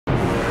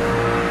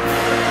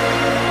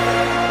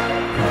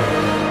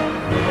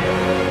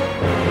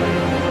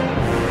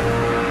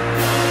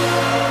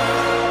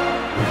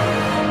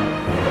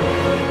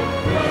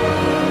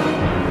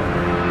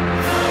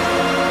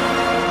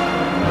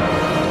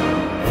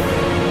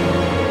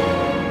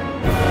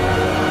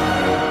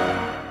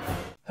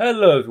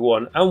Hello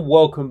everyone and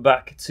welcome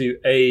back to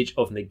Age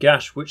of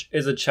Nagash, which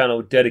is a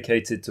channel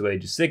dedicated to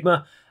Age of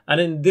Sigmar. And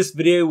in this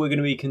video we're going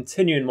to be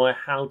continuing my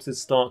how to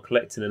start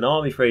collecting an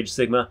army for Age of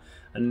Sigmar.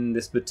 And in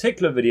this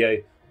particular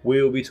video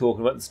we will be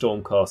talking about the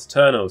Stormcast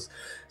Eternals.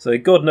 So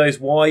God knows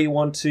why you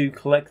want to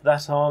collect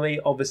that army.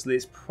 Obviously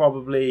it's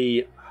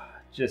probably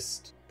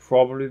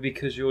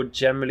because you're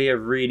generally a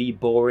really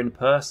boring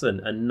person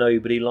and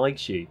nobody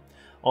likes you.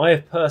 I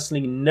have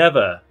personally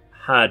never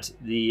had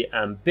the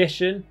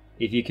ambition,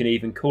 if you can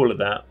even call it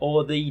that,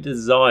 or the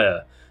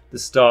desire to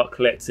start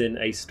collecting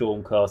a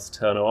Stormcast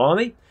Eternal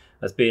army.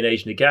 As being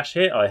Age of Nagash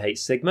here, I hate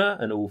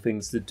Sigmar and all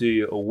things to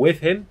do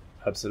with him.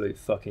 Absolute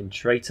fucking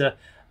traitor.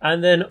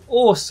 And then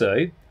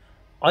also,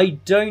 I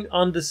don't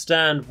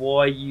understand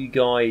why you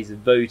guys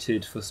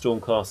voted for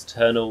Stormcast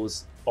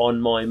Eternals on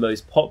my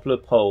most popular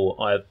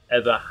poll I've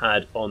ever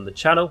had on the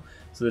channel.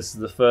 So this is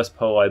the first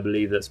poll I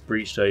believe that's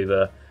breached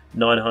over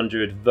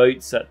 900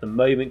 votes at the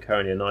moment,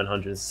 currently at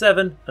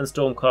 907, and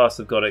Stormcast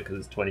have got it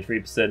because it's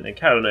 23%, and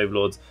Caroline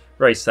Overlords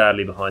very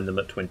sadly behind them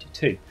at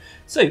 22.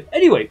 So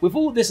anyway, with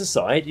all this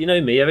aside, you know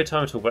me, every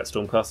time I talk about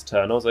Stormcast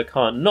Eternals I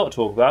can't not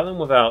talk about them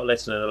without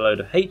letting in a load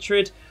of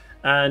hatred,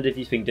 and if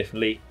you think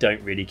differently,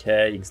 don't really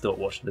care, you can stop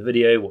watching the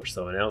video, watch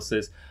someone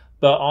else's,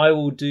 but I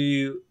will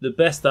do the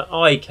best that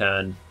I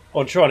can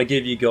on trying to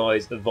give you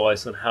guys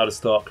advice on how to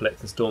start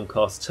collecting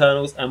Stormcast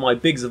Eternals. And my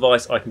biggest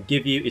advice I can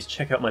give you is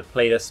check out my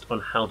playlist on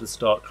how to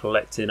start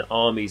collecting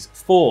armies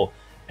for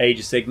Age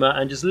of Sigmar,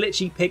 and just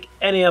literally pick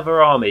any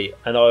other army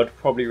and I would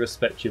probably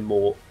respect you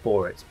more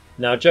for it.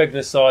 Now, joking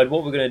aside,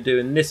 what we're going to do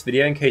in this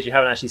video, in case you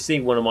haven't actually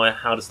seen one of my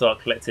how to start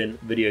collecting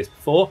videos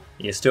before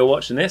and you're still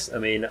watching this, I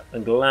mean,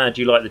 I'm glad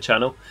you like the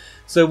channel.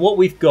 So what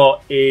we've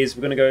got is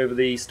we're going to go over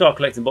the start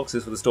collecting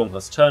boxes for the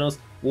Stormcast Eternals.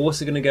 We're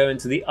also going to go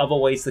into the other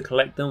ways to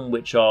collect them,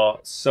 which are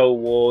Soul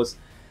Wars,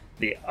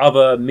 the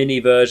other mini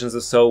versions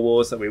of Soul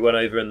Wars that we went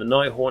over in the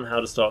Nighthorn, how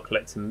to start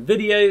collecting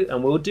video,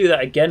 and we'll do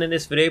that again in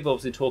this video, but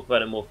obviously talk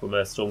about it more from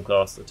a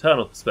Stormcast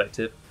Eternal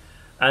perspective.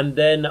 And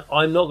then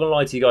I'm not going to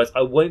lie to you guys,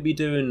 I won't be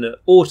doing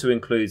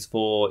auto-includes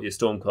for your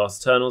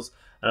Stormcast Eternals,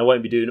 and I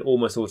won't be doing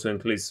almost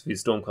auto-includes for your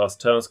Stormcast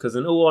Eternals, because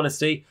in all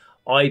honesty,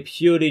 I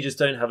purely just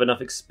don't have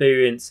enough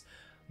experience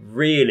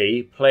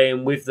really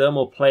playing with them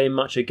or playing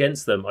much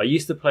against them. I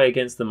used to play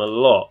against them a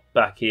lot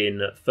back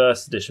in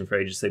first edition for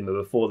Age of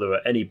Sigmar before there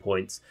were any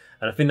points,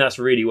 and I think that's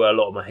really where a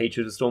lot of my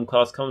hatred of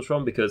Stormcast comes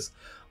from, because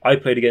I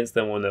played against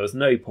them when there was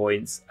no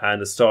points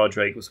and the Star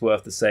Drake was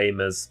worth the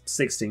same as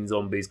 16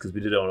 zombies because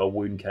we did it on a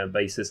wound count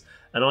basis,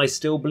 and I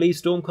still believe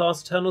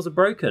Stormcast Eternals are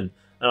broken,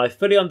 and I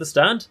fully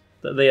understand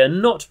that they are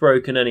not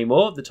broken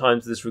anymore at the time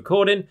of this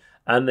recording,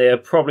 and they are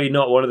probably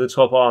not one of the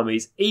top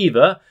armies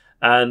either,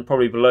 and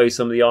probably below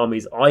some of the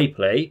armies I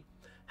play.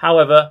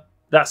 However,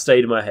 that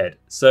stayed in my head.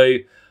 So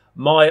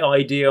my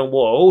idea on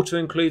what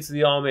auto-includes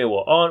the army and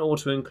what aren't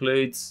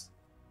auto-includes,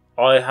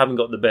 I haven't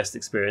got the best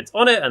experience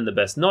on it and the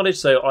best knowledge,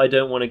 so I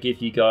don't want to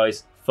give you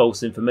guys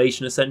false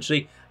information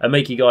essentially and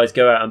make you guys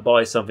go out and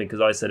buy something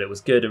because I said it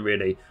was good and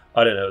really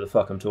I don't know what the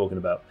fuck I'm talking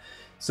about.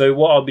 So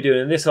what I'll be doing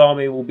in this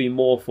army will be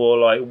more for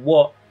like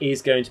what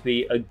is going to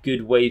be a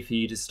good way for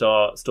you to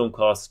start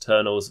Stormcast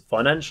Eternals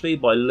financially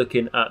by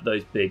looking at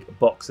those big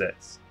box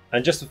sets.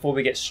 And just before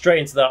we get straight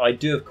into that, I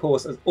do of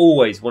course as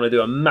always want to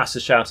do a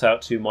massive shout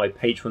out to my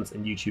patrons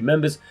and YouTube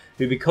members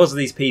who, because of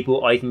these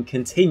people, I can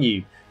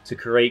continue to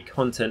create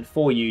content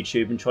for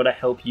YouTube and try to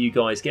help you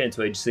guys get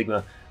into Age of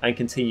Sigmar and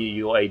continue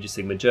your Age of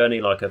Sigmar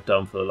journey like I've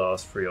done for the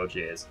last 3 odd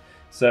years.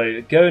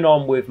 So going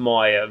on with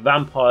my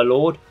Vampire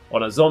Lord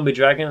on a Zombie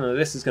Dragon, and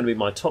this is going to be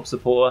my top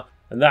supporter,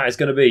 and that is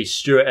going to be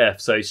Stuart F.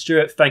 So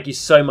Stuart, thank you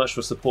so much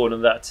for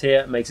supporting that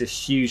tier. It makes a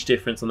huge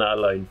difference on that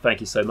alone. Thank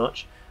you so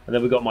much. And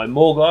then we've got my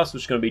Morgasts,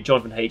 which is going to be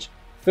Johnathan H,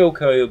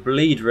 Filq,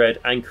 Bleed Red,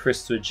 and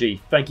Christopher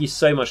G. Thank you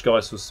so much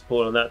guys for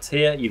supporting on that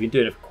tier. You've been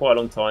doing it for quite a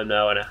long time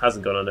now and it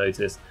hasn't gone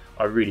unnoticed.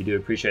 I really do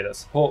appreciate that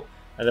support.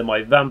 And then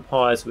my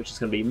Vampires, which is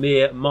going to be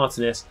Mia,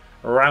 Martinez,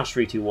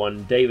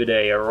 Rouse321, David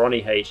A,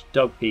 Ronni H,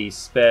 Doug P,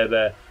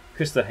 SpareBear,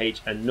 Christopher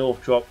H, and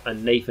Northdrop,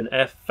 and Nathan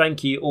F.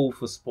 Thank you all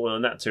for supporting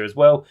on that tier as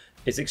well.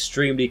 It's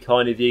extremely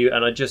kind of you,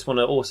 and I just want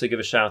to also give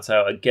a shout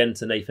out again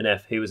to Nathan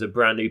F, who was a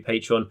brand new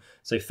patron.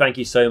 So thank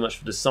you so much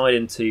for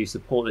deciding to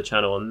support the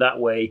channel on that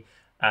way,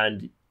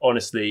 and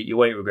honestly, you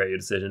won't regret your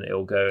decision. It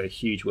will go a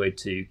huge way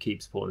to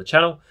keep supporting the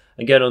channel.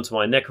 And getting on to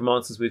my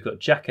Necromancers, we've got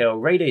Jacq.l,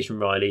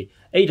 RadiationRiley,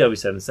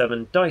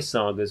 AW77, Dice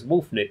Sagas,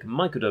 WolfNick,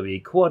 Michal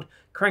W, Quad,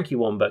 Cranky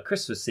Wombat,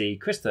 Christopher C,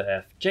 Christopher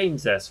F,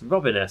 James S,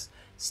 Robin S,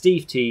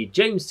 Steve T,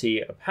 James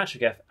T,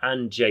 Patrick F,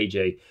 and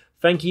JJ.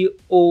 Thank you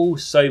all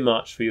so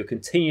much for your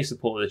continued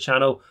support of the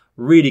channel.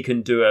 Really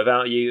couldn't do it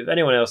without you. If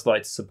anyone else would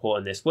like to support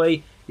in this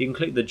way, you can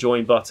click the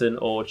join button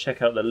or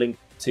check out the link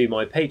to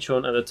my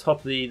Patreon at the top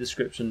of the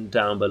description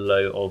down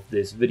below of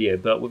this video.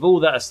 But with all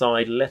that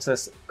aside, let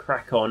us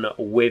crack on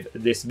with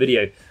this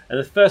video. And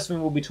the first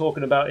thing we'll be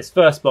talking about is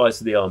first buys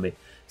for the army.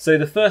 So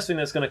the first thing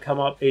that's going to come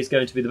up is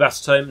going to be the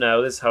Battle Tome.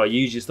 Now this is how I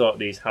usually start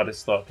these how to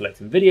start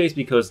collecting videos,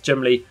 because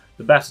generally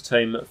the Battle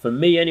Tome, for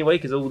me anyway,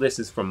 because all this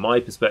is from my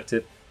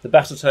perspective, The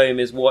battle tome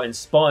is what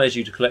inspires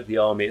you to collect the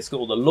army. It's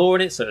got all the lore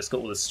in it, so it's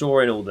got all the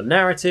story and all the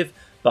narrative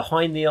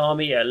behind the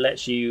army. It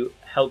lets you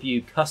help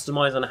you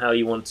customize on how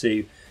you want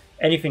to,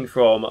 anything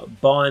from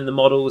buying the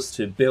models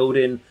to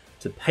building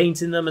to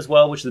painting them as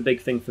well, which is a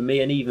big thing for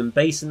me, and even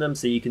basing them,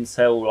 so you can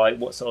tell like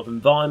what sort of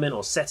environment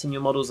or setting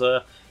your models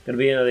are going to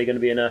be in. Are they going to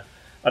be in a,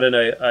 I don't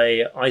know,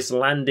 a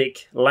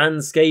Icelandic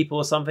landscape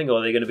or something, or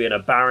are they going to be in a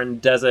barren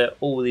desert?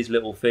 All these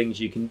little things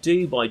you can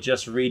do by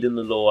just reading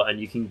the lore, and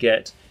you can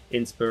get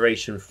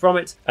inspiration from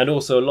it. And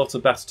also a lot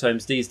of battle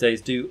tomes these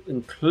days do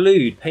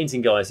include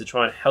painting guides to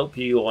try and help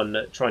you on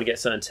trying to get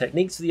certain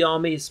techniques to the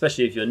army,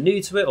 especially if you're new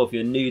to it, or if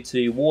you're new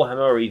to Warhammer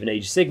or even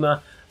Age of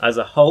Sigmar as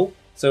a whole.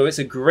 So it's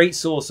a great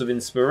source of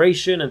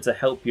inspiration and to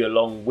help you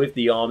along with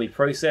the army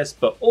process,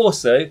 but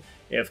also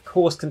it of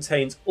course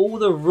contains all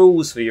the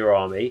rules for your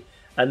army,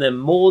 and then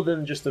more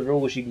than just the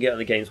rules you can get on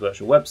the Games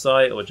Workshop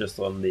website or just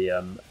on the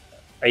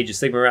Age of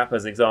Sigmar app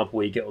as an example,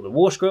 where you get all the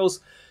war scrolls.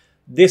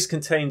 This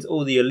contains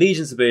all the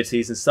allegiance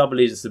abilities and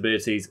sub-allegiance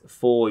abilities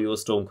for your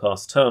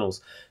Stormcast Eternals.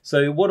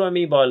 So what do I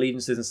mean by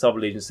allegiances and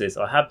sub-allegiances?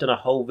 I have done a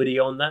whole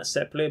video on that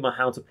separately in my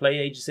How to Play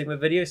Age of Sigmar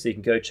video, so you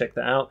can go check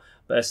that out.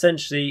 But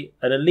essentially,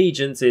 an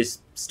allegiance is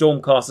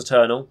Stormcast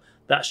Eternal.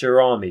 That's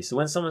your army. So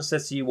when someone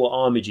says to you, what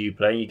army do you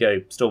play? And you go,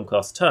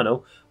 Stormcast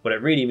Eternal. What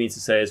it really means to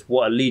say is,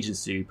 what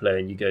allegiance do you play?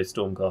 And you go,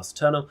 Stormcast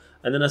Eternal.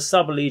 And then a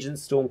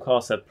sub-allegiance,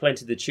 Stormcast have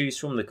plenty to choose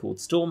from. They're called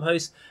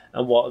Stormhosts.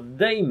 And what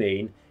they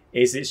mean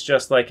is it's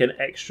just like an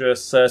extra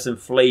certain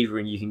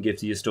flavouring you can give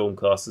to your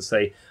Stormcast to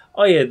say,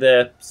 oh yeah,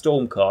 they're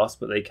Stormcast,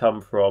 but they come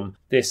from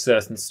this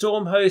certain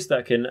Stormhost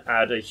that can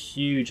add a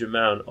huge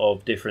amount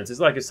of difference.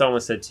 It's like if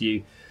someone said to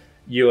you,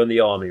 you're in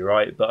the army,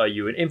 right? But are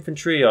you in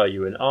infantry? Are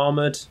you in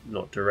armoured?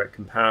 Not direct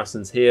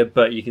comparisons here,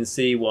 but you can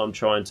see what I'm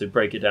trying to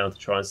break it down to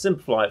try and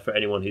simplify it for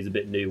anyone who's a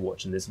bit new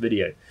watching this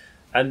video.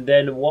 And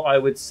then what I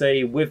would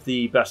say with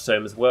the battle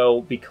tome as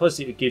well, because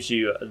it gives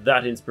you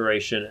that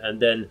inspiration and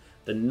then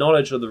the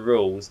knowledge of the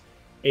rules,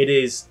 it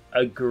is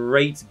a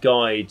great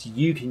guide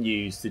you can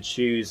use to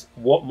choose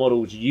what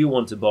models you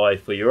want to buy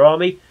for your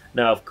army.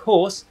 Now, of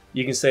course,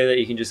 you can say that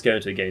you can just go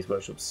into a Games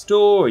Workshop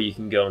store, or you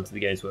can go onto the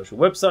Games Workshop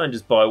website and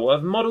just buy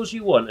whatever models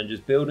you want and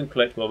just build and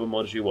collect whatever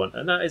models you want.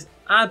 And that is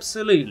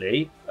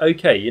absolutely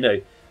okay. You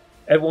know,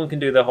 everyone can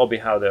do their hobby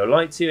how they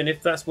like to, and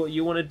if that's what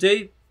you want to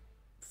do,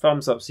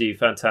 thumbs up to you,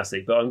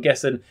 fantastic. But I'm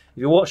guessing if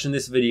you're watching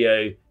this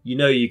video, you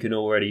know you can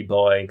already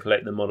buy and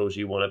collect the models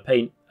you want to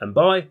paint and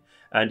buy,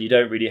 and you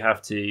don't really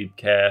have to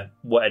care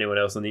what anyone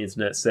else on the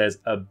internet says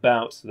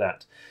about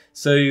that.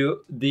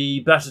 So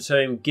the battle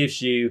tome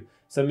gives you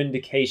some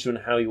indication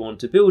on how you want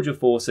to build your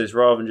forces,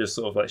 rather than just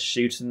sort of like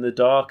shoot in the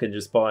dark and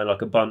just buying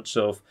like a bunch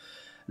of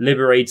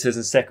liberators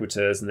and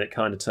secretors, and it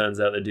kind of turns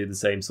out they do the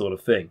same sort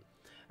of thing.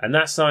 And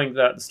that's something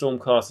that the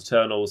Stormcast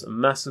Eternals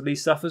massively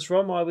suffers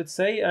from, I would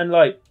say, and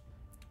like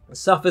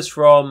suffers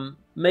from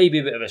maybe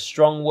a bit of a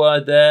strong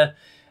word there,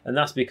 and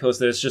that's because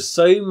there's just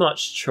so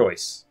much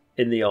choice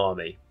in the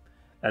army.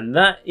 And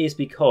that is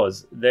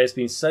because there's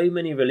been so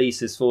many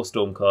releases for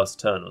Stormcast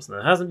Eternals. Now,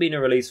 there hasn't been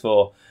a release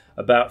for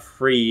about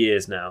 3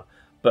 years now,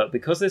 but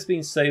because there's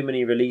been so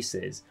many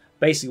releases,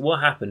 basically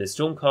what happened is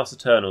Stormcast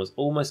Eternals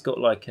almost got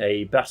like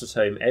a battle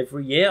tome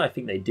every year. I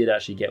think they did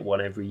actually get one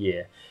every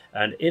year.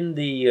 And in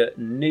the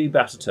new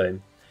battle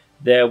tome,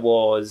 there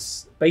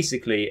was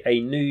basically a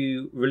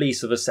new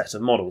release of a set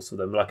of models for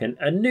them. Like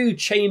a new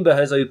chamber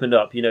has opened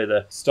up. You know,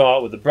 the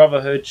start with the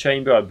Brotherhood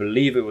chamber, I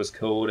believe it was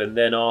called. And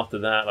then after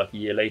that, like a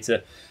year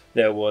later,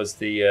 there was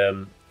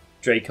the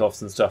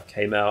Dracofs and stuff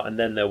came out. And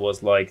then there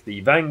was like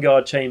the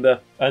Vanguard chamber.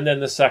 And then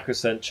the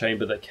Sacrosanct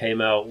chamber that came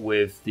out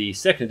with the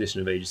second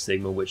edition of Age of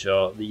Sigmar, which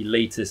are the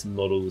latest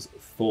models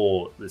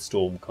for the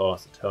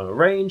Stormcast Eternal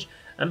range.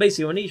 And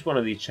basically when each one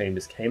of these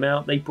chambers came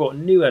out, they brought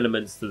new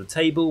elements to the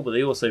table, but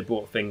they also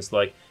brought things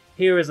like,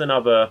 here is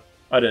another,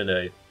 I don't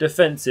know,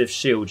 defensive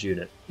shield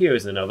unit. Here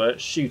is another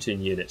shooting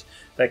unit.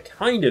 That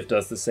kind of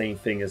does the same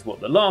thing as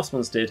what the last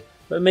ones did,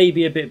 but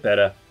maybe a bit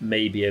better,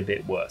 maybe a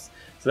bit worse.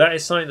 So that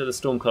is something that the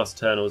Stormcast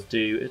Eternals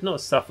do. It's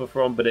not suffer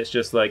from, but it's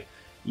just like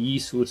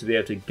useful to be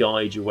able to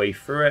guide your way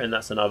through it, and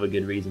that's another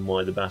good reason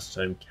why the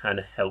battle tome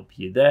can help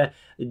you there.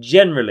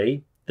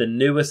 Generally, the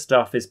newer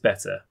stuff is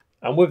better.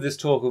 And with this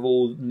talk of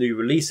all new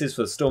releases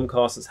for the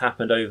Stormcast that's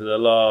happened over the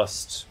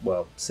last,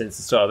 well, since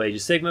the start of Age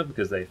of Sigmar,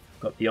 because they've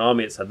got the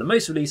army that's had the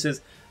most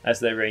releases, as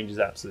their range is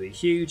absolutely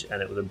huge,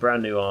 and it was a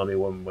brand new army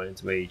when we went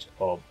into Age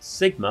of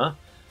Sigmar.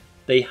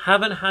 They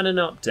haven't had an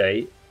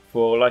update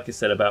for, like I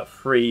said, about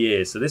 3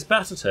 years. So this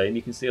battle tome,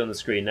 you can see on the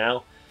screen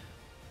now,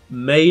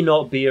 may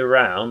not be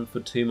around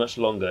for too much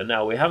longer.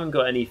 Now, we haven't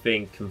got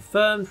anything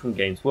confirmed from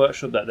Games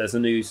Workshop that there's a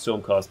new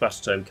Stormcast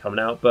battle tome coming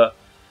out, but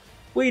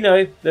we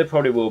know there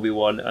probably will be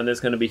one, and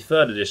there's going to be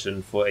 3rd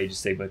edition for Age of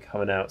Sigmar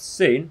coming out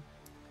soon.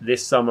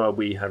 This summer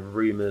we have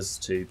rumours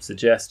to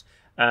suggest,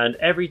 and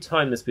every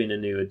time there's been a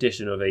new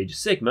edition of Age of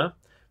Sigmar,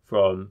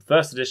 from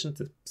 1st edition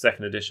to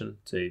 2nd edition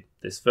to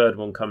this 3rd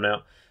one coming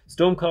out,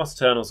 Stormcast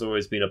Eternals have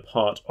always been a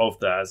part of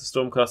that, as the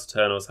Stormcast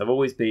Eternals have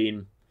always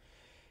been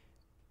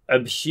a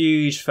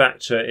huge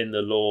factor in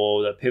the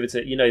lore that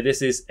pivoted. You know,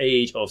 this is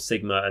Age of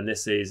Sigmar, and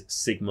this is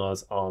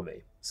Sigmar's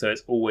army. So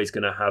it's always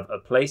going to have a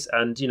place.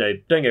 And, you know,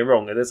 don't get me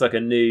wrong, there's like a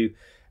new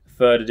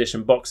 3rd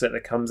edition box set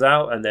that comes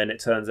out, and then it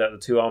turns out the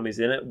 2 armies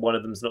in it, one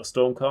of them's not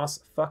Stormcast.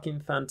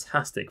 Fucking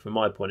fantastic from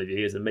my point of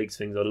view, as it makes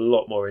things a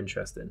lot more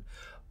interesting.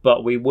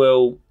 But we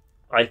will,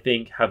 I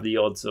think, have the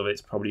odds of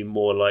it's probably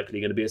more likely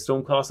going to be a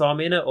Stormcast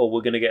army in it, or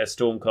we're going to get a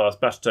Stormcast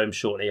Battletome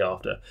shortly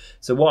after.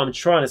 So what I'm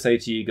trying to say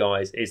to you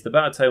guys is the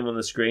Battletome on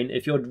the screen,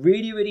 if you're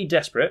really, really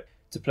desperate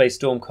to play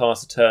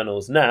Stormcast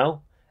Eternals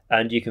now,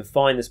 and you can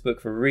find this book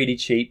for really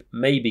cheap,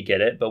 maybe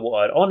get it. But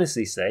what I'd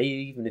honestly say,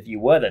 even if you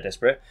were that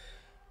desperate,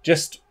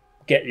 just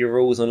get your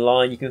rules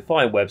online. You can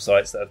find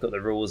websites that have got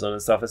the rules on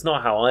and stuff. It's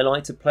not how I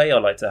like to play. I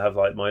like to have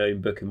like my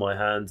own book in my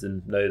hands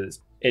and know that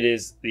it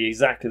is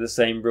exactly the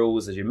same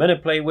rules as you're meant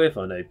to play with.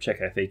 I know, check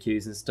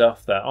FAQs and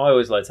stuff. That I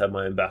always like to have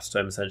my own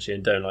Battletome essentially,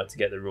 and don't like to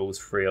get the rules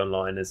free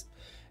online. It's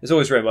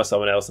always written by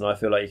someone else, and I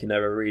feel like you can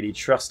never really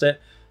trust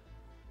it.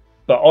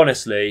 But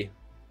honestly,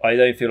 I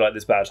don't feel like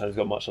this Battletome's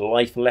got much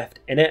life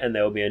left in it, and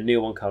there will be a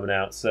new one coming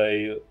out.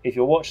 So if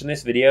you're watching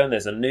this video and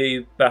there's a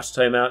new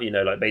Battletome out, you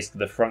know, like basically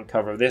the front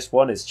cover of this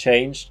one is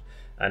changed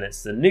and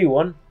it's the new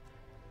one.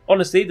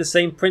 Honestly, the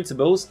same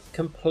principles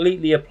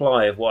completely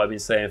apply of what I've been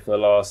saying for the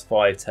last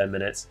 5-10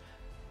 minutes.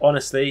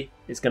 Honestly,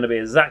 it's going to be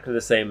exactly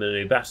the same in the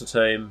new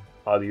Battletome.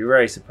 I'll be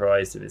very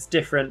surprised if it's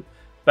different.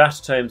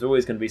 Battletome's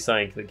always going to be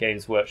something that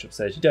Games Workshop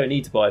says you don't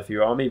need to buy for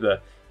your army,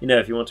 but you know,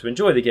 if you want to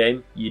enjoy the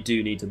game, you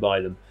do need to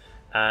buy them.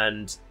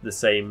 And the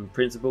same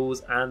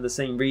principles and the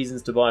same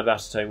reasons to buy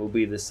Battletome will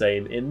be the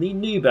same in the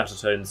new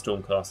Battletome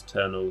Stormcast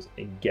Eternals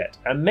and get.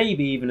 And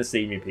maybe even a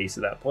scenery piece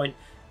at that point.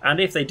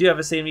 And if they do have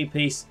a scenery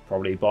piece,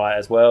 probably buy it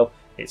as well.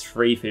 It's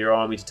free for your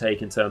army to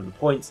take in terms of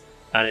points,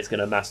 and it's going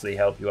to massively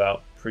help you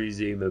out,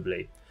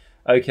 presumably.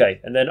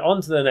 Okay, and then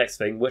on to the next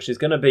thing, which is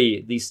going to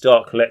be the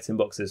Start Collecting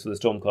boxes for the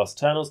Stormcast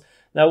Eternals.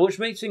 Now, which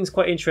makes things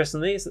quite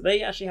interesting is that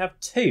they actually have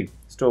 2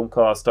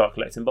 Stormcast Start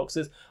Collecting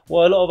boxes,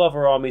 while a lot of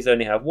other armies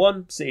only have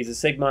 1. Cities of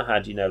Sigmar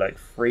had, you know, like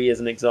 3 as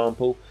an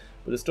example,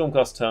 but the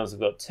Stormcast Eternals have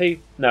got 2.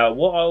 Now,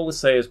 what I always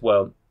say as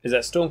well is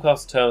that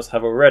Stormcast Eternals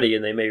have already,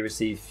 and they may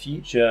receive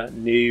future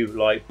new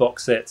like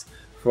box sets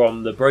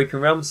from the Broken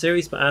Realm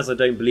series, but as I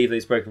don't believe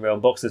these Broken Realm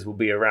boxes will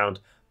be around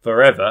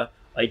forever,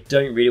 I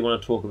don't really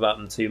want to talk about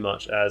them too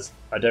much, as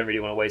I don't really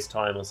want to waste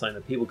time on something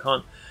that people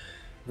can't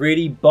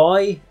really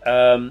buy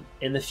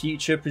in the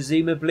future,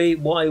 presumably.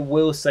 What I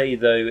will say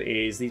though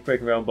is these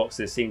Broken Realm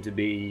boxes seem to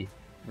be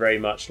very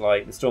much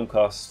like the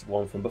Stormcast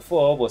one from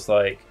before was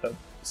like a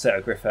set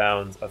of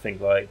Gryph-hounds, I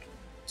think like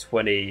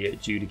 20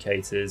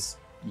 Judicators.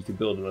 You could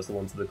build them as the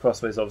ones with the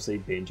crossbows, obviously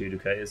being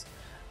Judicators,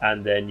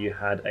 and then you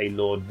had a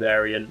Lord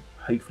variant,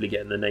 hopefully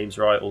getting the names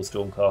right. All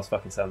Stormcast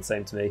fucking sound the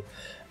same to me.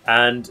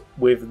 And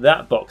with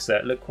that box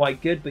set, look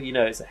quite good, but you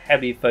know, it's a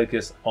heavy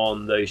focus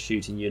on those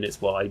shooting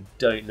units. Well, I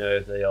don't know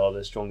if they are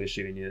the strongest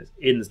shooting units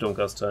in the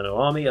Stormcast Eternal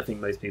army. I think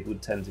most people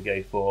tend to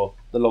go for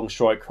the long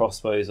strike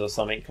crossbows or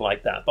something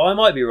like that, but I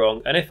might be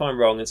wrong. And if I'm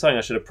wrong, and something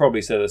I should have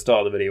probably said at the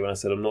start of the video when I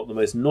said I'm not the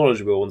most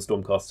knowledgeable on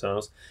Stormcast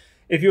Eternals,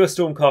 if you're a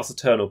Stormcast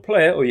Eternal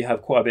player or you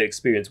have quite a bit of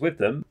experience with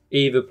them,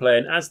 either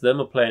playing as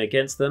them or playing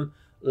against them,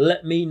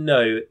 let me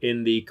know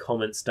in the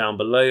comments down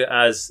below,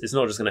 as it's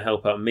not just going to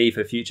help out me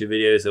for future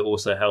videos, it'll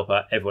also help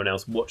out everyone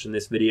else watching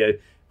this video.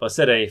 If I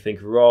said anything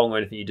wrong or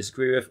anything you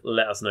disagree with,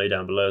 let us know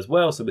down below as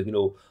well, so we can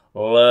all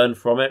learn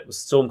from it. With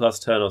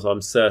Stormcast Eternals, I'm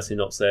certainly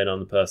not saying I'm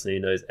the person who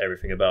knows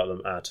everything about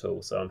them at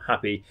all, so I'm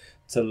happy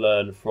to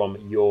learn from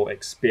your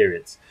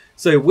experience.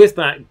 So with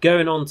that,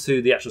 going on to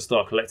the actual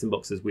Start Collecting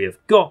boxes we have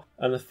got,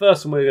 and the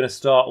first one we're going to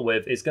start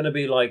with is going to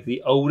be like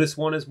the oldest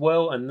one as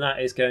well, and that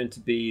is going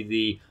to be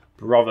the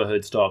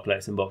Brotherhood Start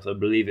Collecting box, I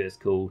believe it's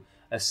called.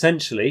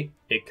 Essentially,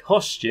 it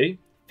costs you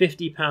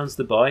 £50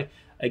 to buy.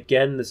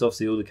 Again, there's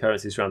obviously all the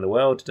currencies around the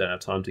world. Don't have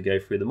time to go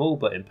through them all,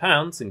 but in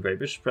pounds, in Great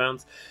British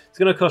pounds, it's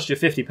going to cost you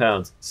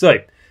 £50. So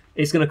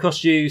it's going to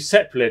cost you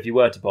separately, if you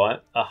were to buy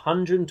it,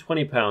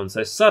 £120.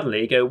 So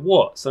suddenly you go,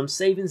 what? So I'm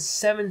saving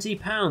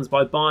 £70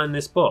 by buying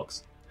this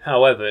box.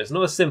 However, it's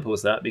not as simple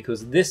as that,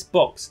 because this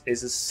box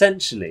is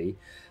essentially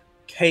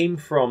came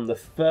from the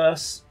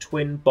first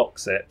twin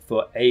box set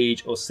for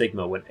Age of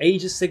Sigmar. When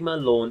Age of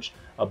Sigmar launched,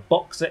 a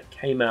box set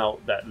came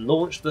out that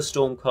launched the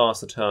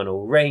Stormcast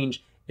Eternal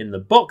range in the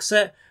box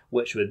set,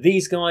 which were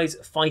these guys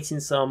fighting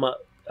some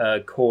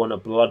Khorne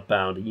of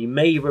Bloodbound. You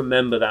may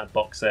remember that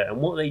box set,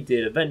 and what they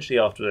did eventually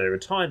after they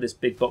retired this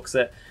big box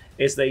set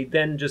is they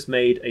then just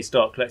made a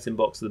Start Collecting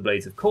box of the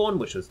Blades of Khorne,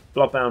 which was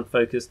Bloodbound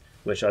focused,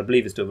 which I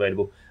believe is still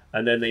available,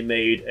 and then they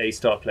made a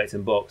Start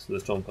Collecting box for the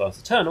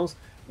Stormcast Eternals,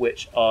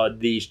 which are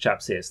these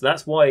chaps here. So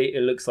that's why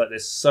it looks like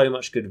there's so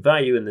much good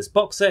value in this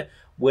box set,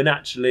 when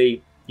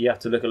actually you have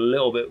to look a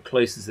little bit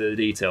closer to the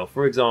detail.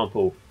 For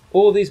example,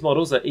 all these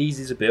models are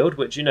easy to build,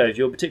 which, you know, if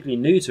you're particularly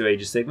new to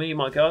Age of Sigmar, you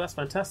might go, oh, that's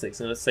fantastic,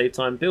 so let's save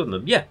time building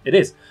them. Yeah, it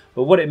is.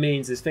 But what it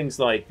means is things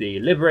like the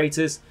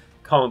Liberators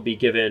can't be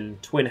given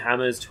twin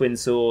hammers, twin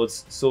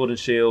swords, sword and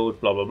shield,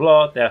 blah, blah,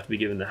 blah. They have to be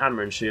given the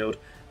hammer and shield,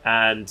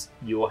 and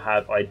you'll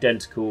have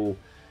identical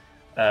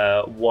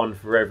 1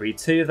 for every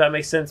 2, if that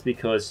makes sense,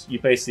 because you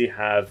basically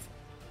have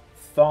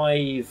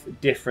 5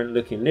 different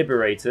looking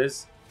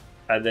liberators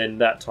and then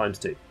that times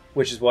 2,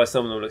 which is why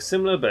some of them look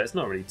similar, but it's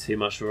not really too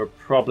much of a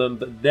problem.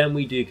 But then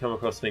we do come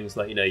across things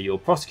like, you know, your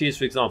prosecutors,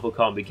 for example,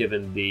 can't be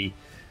given the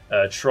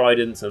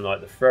tridents and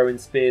like the throwing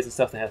spears and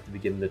stuff. They have to be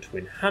given the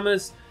twin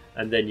hammers.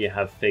 And then you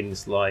have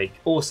things like,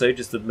 also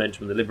just to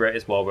mention the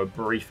liberators while we're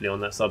briefly on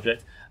that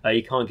subject,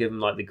 you can't give them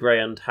like the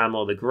Greyhound hammer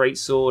or the great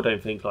sword,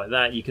 don't think like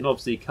that. You can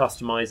obviously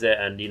customize it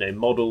and, you know,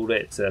 model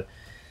it to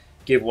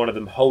give one of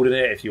them holding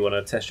it if you want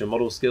to test your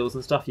model skills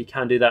and stuff. You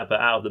can do that,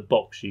 but out of the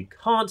box you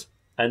can't.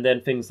 And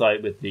then things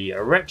like with the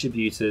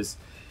Retributors,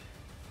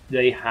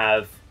 they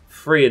have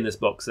 3 in this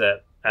box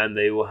set, and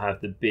they will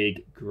have the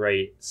big,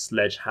 great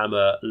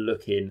sledgehammer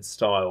looking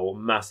style,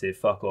 massive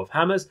fuck off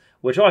hammers,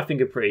 which I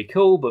think are pretty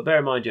cool. But bear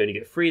in mind, you only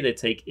get 3. They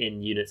take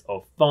in units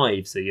of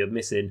 5, so you're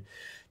missing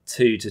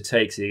 2 to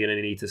take. So you're going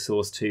to need to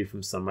source 2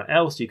 from somewhere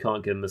else. You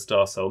can't give them a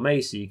Star Soul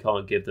Mace, so you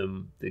can't give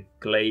them the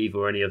glaive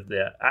or any of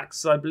the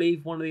axe, I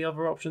believe one of the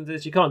other options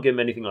is. You can't give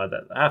them anything like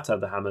that. They have to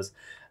have the hammers.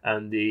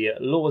 And the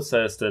Lord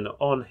Celestin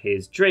on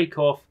his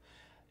Dracoff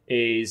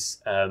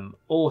is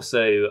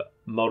also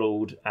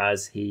modelled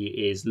as he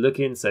is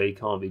looking, so he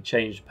can't be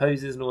changed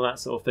poses and all that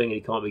sort of thing, and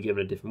he can't be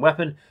given a different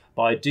weapon.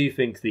 But I do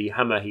think the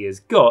hammer he has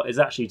got is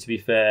actually, to be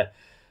fair,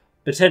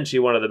 potentially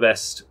one of the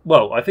best,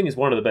 well, I think it's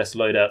one of the best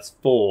loadouts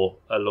for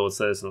a Lord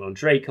Celestin on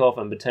Dracoff,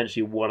 and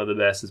potentially one of the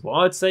best is what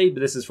I'd say, but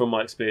this is from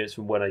my experience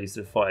from when I used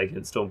to fight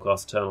against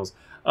Stormcast Eternals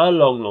a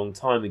long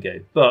time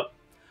ago. But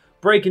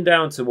breaking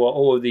down to what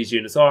all of these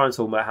units are and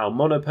talking about how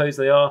monopose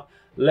they are,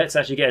 let's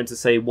actually get into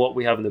say what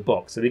we have in the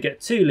box. So we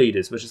get 2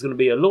 leaders, which is going to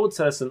be a Lord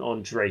Celestin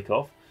on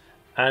Dracoff,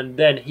 and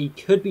then he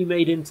could be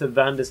made into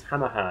Vander's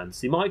Hammerhand.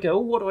 So you might go, oh,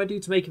 what do I do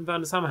to make him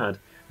Vander's Hammerhand?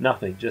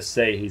 Nothing, just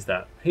say he's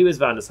that. He was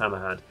Vander's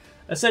Hammerhand.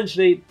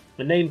 Essentially,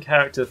 a named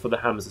character for the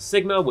Hammers of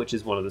Sigmar, which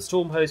is one of the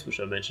Storm Hosts, which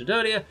I mentioned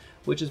earlier,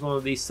 which is one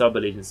of these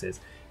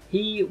sub-allegiances.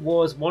 He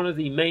was one of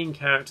the main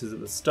characters at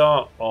the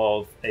start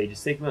of Age of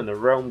Sigmar in the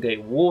Realm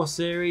Gate War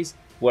series,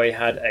 where he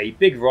had a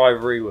big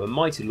rivalry with a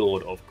mighty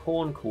lord of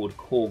Khorne called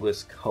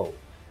Corgus Cole.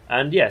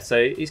 And yeah,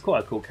 so he's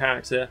quite a cool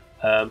character.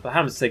 But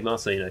Hammers of Sigmar,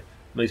 so, you know,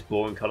 most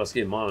boring colour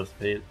scheme in my honest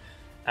opinion.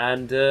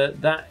 And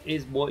that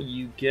is what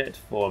you get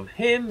from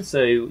him.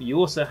 So you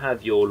also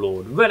have your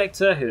Lord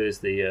Relictor, who is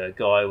the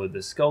guy with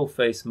the skull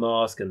face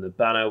mask and the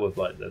banner with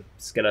like the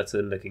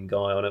skeleton looking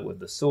guy on it with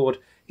the sword.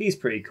 He's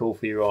pretty cool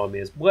for your army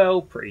as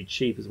well. Pretty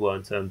cheap as well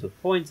in terms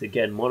of points.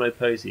 Again,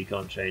 monopose, so you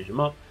can't change them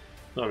up.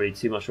 Not really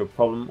too much of a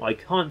problem. I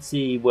can't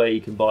see where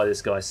you can buy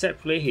this guy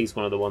separately. He's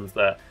one of the ones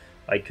that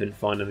I couldn't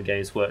find on the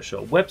Games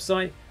Workshop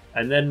website.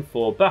 And then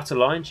for battle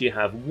lines, you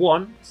have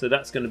 1. So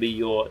that's going to be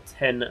your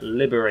 10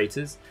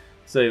 Liberators.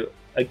 So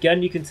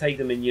again, you can take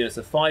them in units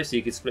of 5. So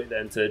you can split that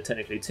into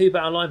technically 2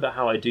 battle line. But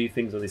how I do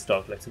things on these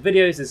Start Collecting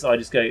videos is I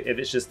just go, if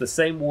it's just the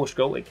same war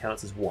scroll, it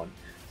counts as 1.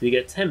 So you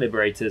get 10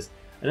 Liberators.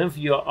 And then for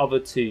your other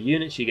 2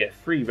 units, you get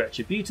 3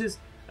 Retributors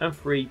and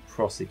 3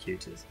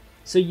 Prosecutors.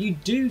 So you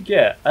do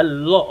get a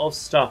lot of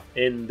stuff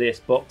in this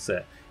box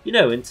set. You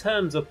know, in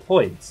terms of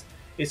points,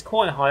 it's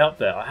quite high up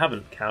there. I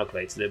haven't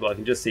calculated it, but I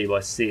can just see by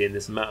seeing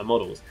this amount of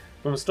models.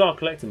 From a Start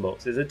Collecting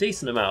box, there's a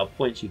decent amount of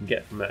points you can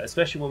get from it,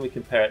 especially when we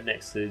compare it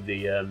next to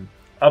the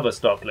other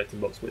Start Collecting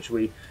box, which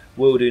we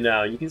will do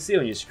now. You can see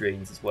on your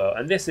screens as well.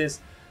 And this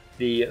is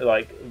the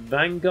like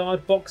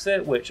Vanguard box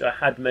set, which I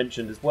had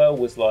mentioned as well,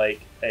 was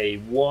like a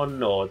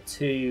 1 or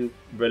 2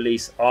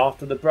 release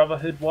after the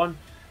Brotherhood one.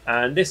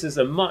 And this is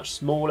a much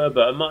smaller,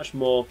 but a much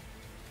more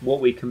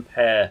what we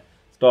compare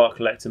Start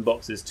Collecting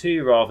boxes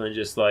to, rather than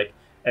just like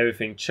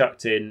everything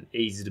chucked in,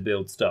 easy to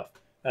build stuff.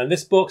 And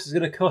this box is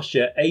going to cost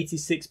you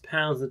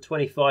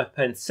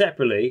 £86.25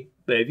 separately,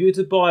 but if you were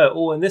to buy it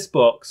all in this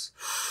box,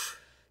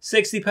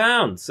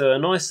 £60. So a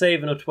nice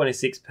saving of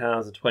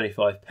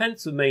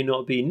 £26.25. It may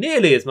not be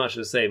nearly as much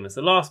of a saving as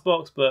the last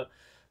box, but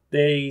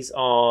these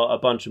are a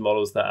bunch of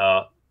models that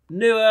are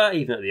newer,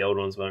 even though the old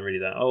ones weren't really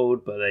that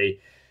old, but they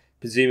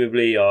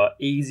presumably are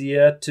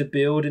easier to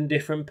build in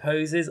different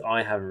poses.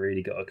 I haven't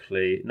really got a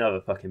clue. Never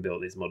fucking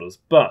built these models.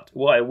 But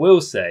what I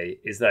will say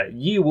is that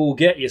you will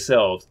get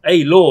yourselves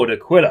a Lord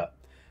Aquila.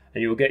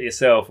 And you will get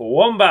yourself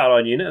 1 battle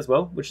line unit as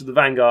well, which is the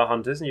Vanguard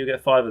Hunters, and you'll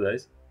get 5 of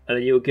those. And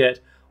then you'll get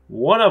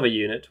 1 other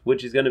unit,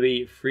 which is going to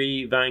be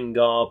 3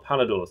 Vanguard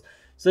Paladors.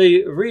 So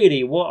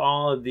really, what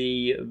are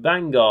the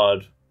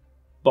Vanguard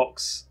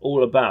box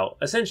all about?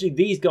 Essentially,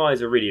 these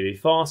guys are really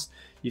fast.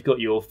 You've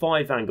got your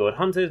 5 Vanguard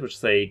Hunters, which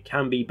they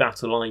can be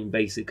battle line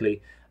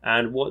basically,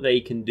 and what they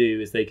can do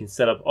is they can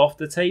set up off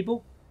the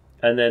table,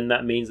 and then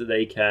that means that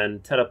they can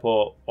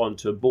teleport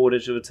onto a board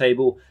edge of a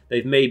table.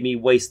 They've made me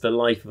waste the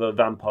life of a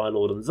Vampire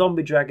Lord and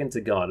Zombie Dragon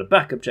to guard a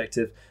back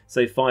objective,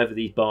 so 5 of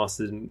these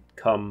bastards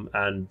come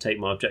and take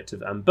my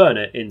objective and burn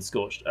it in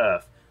Scorched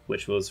Earth,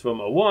 which was from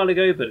a while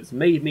ago, but it's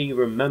made me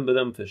remember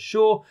them for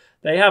sure.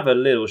 They have a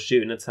little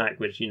shooting attack,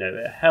 which, you know,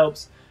 it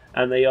helps.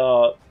 and they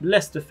are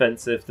less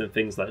defensive than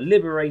things like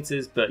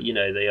Liberators, but you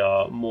know, they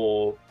are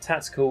more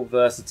tactical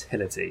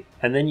versatility.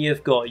 And then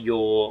you've got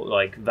your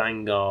like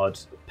Vanguard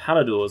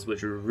Paladors,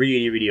 which are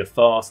really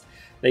fast.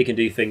 They can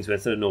do things where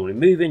instead of normally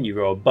moving, you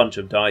roll a bunch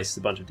of dice,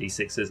 a bunch of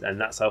d6s, and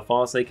that's how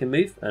fast they can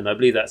move. And I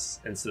believe that's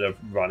instead of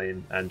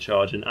running and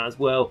charging as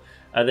well.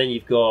 And then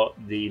you've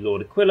got the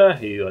Lord Aquila,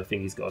 who I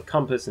think he's got a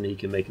compass and he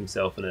can make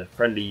himself in a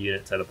friendly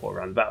unit teleport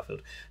around the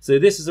battlefield. So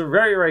this is a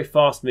very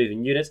fast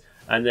moving unit.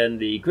 And then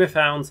the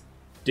Gryph-hounds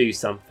do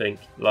something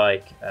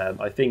like,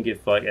 I think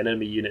if like an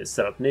enemy unit is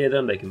set up near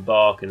them, they can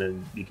bark and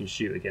then you can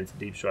shoot against a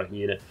deep striking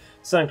unit.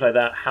 Something like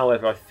that.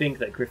 However, I think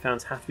that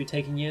Gryph-hounds have to be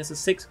taken units of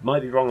 6.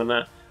 Might be wrong on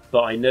that.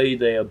 But I know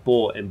they are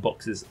bought in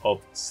boxes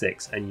of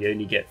 6 and you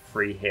only get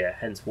 3 here.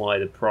 Hence why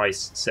the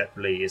price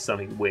separately is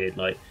something weird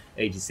like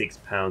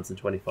 £86 and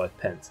 25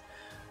 pence.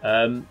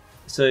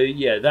 So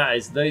yeah, that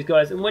is those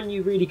guys. And when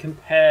you really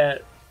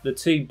compare the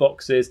 2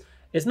 boxes,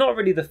 it's not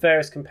really the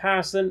fairest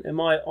comparison in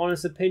my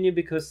honest opinion,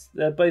 because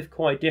they're both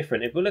quite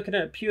different. If we're looking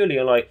at it purely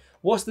on like,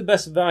 what's the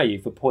best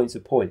value for points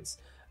of points?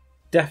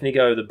 Definitely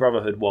go with the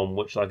Brotherhood one,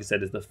 which like I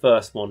said is the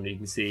first one you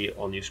can see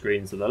on your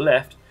screens to the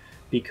left,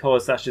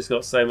 because that's just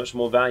got so much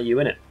more value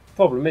in it.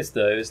 Problem is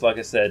though, is like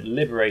I said,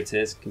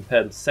 Liberators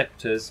compared to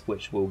Sectors,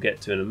 which we'll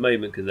get to in a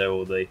moment because they're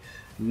all the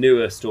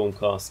newer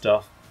Stormcast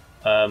stuff.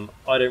 I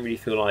don't really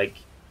feel like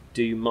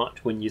do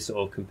much when you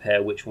sort of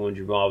compare which one would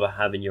you rather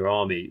have in your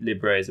army.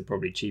 Liberators are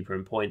probably cheaper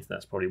in points,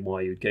 that's probably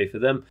why you would go for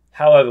them.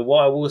 However,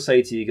 what I will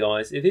say to you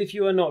guys, if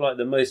you are not like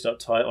the most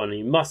uptight on,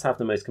 you must have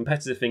the most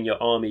competitive thing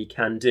your army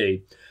can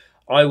do,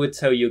 I would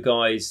tell you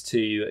guys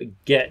to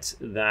get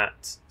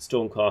that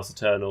Stormcast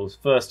Eternals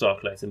first Start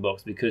Collecting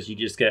box, because you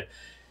just get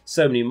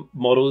so many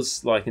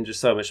models, like, and just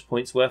so much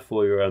points worth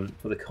for your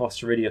for the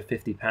cost already of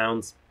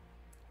 £50.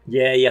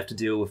 Yeah, you have to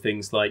deal with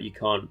things like you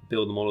can't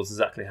build the models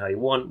exactly how you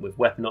want with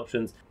weapon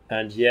options,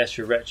 and yes,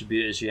 your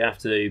Retributors you have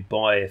to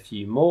buy a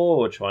few more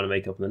or try to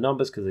make up the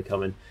numbers because they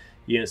come in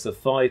units of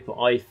 5. But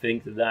I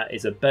think that that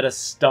is a better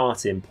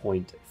starting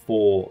point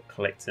for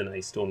collecting a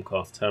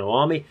Stormcast Eternal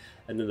army.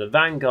 And then the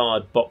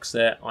Vanguard box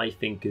set I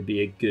think could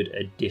be a good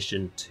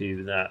addition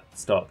to that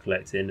Start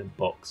Collecting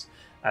box,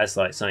 as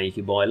like something you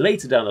can buy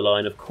later down the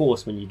line, of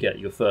course, when you get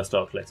your first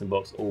Start Collecting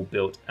box all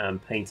built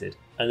and painted.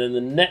 And then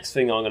the next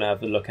thing I'm going to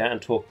have a look at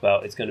and talk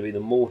about is going to be the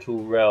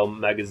Mortal Realm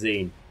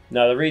magazine.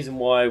 Now, the reason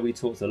why we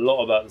talked a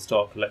lot about the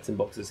Start Collecting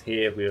boxes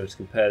here, if we were to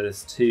compare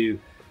this to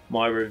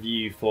my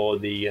review for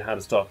the How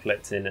to Start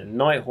Collecting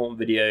Nighthaunt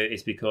video,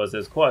 is because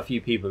there's quite a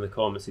few people in the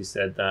comments who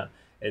said that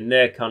in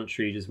their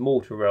country, just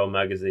Mortal Realm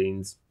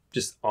magazines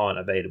just aren't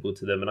available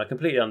to them. And I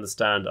completely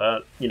understand.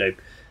 You know,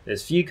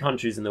 there's few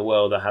countries in the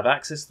world that have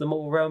access to the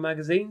Mortal Realm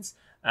magazines.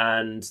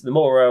 And the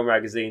Mortal Realm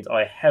magazines,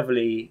 I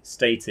heavily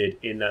stated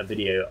in that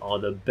video, are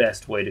the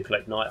best way to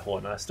collect Nighthaunt.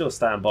 And I still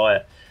stand by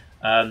it.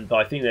 But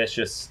I think there's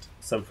just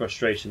some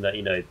frustration that,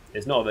 you know,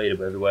 it's not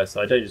available everywhere.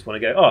 So I don't just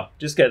want to go, oh,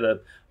 just get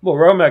the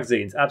Mortal Realm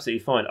magazines.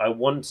 Absolutely fine. I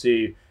want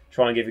to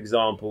try and give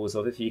examples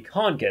of if you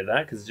can't get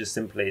that, because just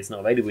simply it's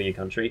not available in your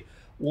country,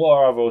 what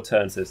are other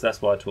alternatives?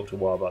 That's why I talked a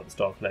while about the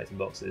Start Collecting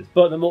boxes.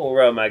 But the Mortal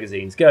Realm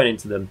magazines, going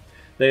into them,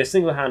 they are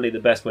single-handedly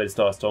the best way to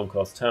start a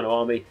Stormcast Eternal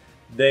army.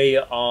 They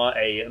are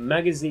a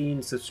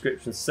magazine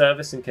subscription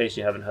service, in case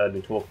you haven't heard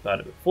me talk about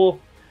it before.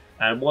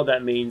 And what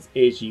that means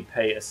is you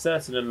pay a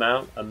certain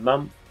amount a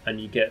month and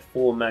you get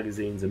 4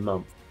 magazines a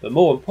month. But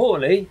more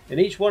importantly, in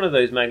each one of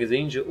those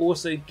magazines, you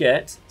also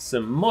get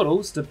some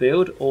models to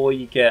build, or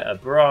you get a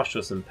brush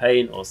or some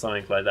paint or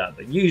something like that.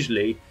 But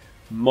usually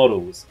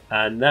models,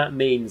 and that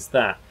means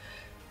that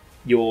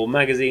your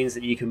magazines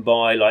that you can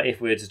buy, like if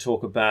we were to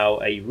talk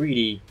about a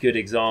really good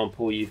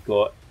example, you've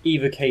got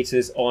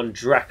Evocators on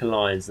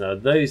Jacq.l. Now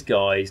those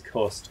guys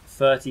cost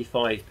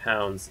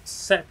 £35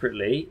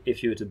 separately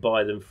if you were to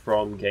buy them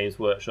from Games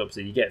Workshop,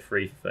 so you get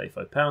free for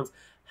 £35.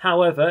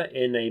 However,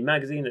 in a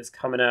magazine that's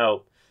coming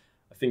out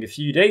I think a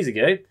few days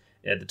ago,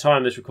 at the time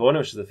of this recording,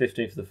 which is the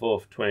 15th of the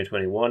 4th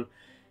 2021,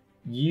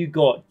 you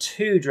got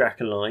 2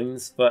 Jacq.l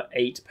for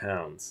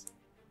 £8.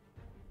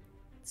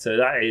 So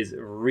that is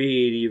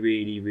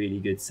really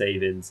good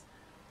savings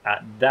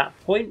at that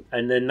point.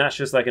 And then that's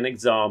just like an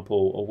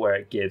example of where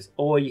it gives.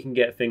 Or you can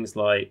get things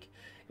like,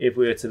 if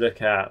we were to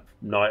look at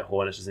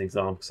Nighthaunt, it's just an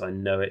example because I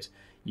know it,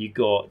 you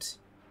got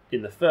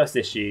in the first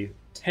issue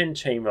 10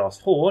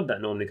 Chainrasp Horde,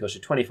 that normally costs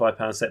you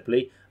 £25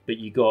 separately, but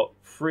you got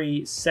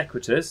 3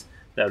 Secretors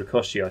that would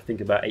cost you, I think,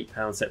 about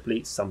 £8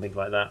 separately, something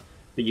like that.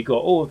 But you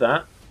got all of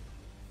that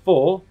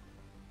for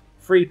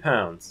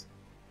 £3.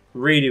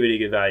 Really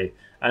good value.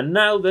 And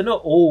now they're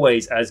not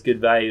always as good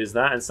value as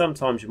that, and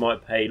sometimes you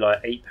might pay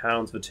like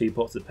 £8 for 2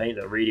 pots of paint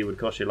that really would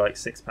cost you like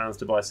 £6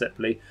 to buy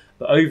separately.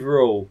 But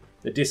overall,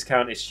 the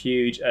discount is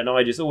huge, and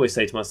I just always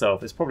say to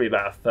myself, it's probably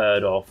about a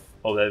third off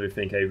of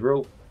everything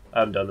overall. I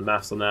haven't done the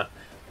maths on that,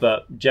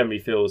 but generally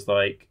feels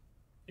like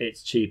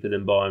it's cheaper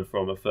than buying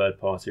from a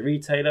third-party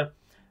retailer.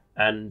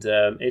 And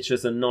it's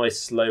just a nice,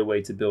 slow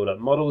way to build up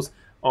models.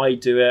 I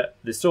do it.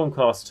 The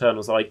Stormcast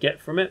Eternals I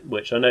get from it,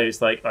 which I know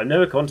is like, I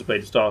never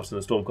contemplated starting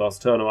a Stormcast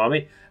Eternal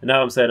army, and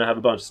now I'm saying I have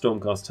a bunch of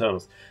Stormcast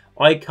Eternals.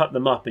 I cut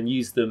them up and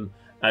use them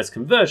as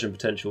conversion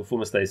potential for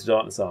my Slaves to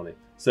Darkness army.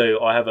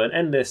 So I have an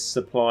endless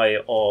supply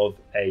of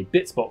a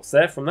bits box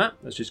there from that,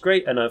 which is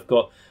great, and I've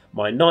got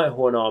my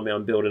Nighthorn army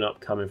I'm building up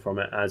coming from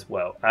it as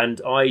well.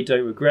 And I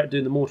don't regret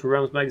doing the Mortal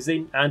Realms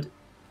magazine, and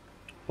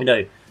you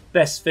know,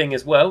 best thing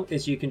as well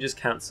is you can just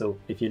cancel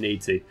if you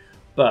need to.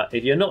 But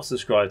if you're not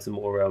subscribed to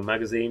Mortal Realms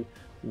magazine,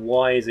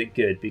 why is it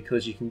good?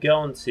 Because you can go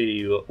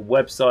onto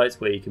websites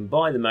where you can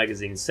buy the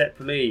magazine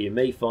separately. You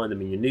may find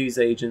them in your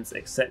newsagents,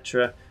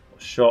 etc., or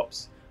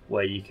shops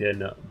where you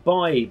can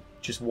buy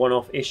just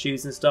one-off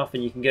issues and stuff.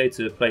 And you can go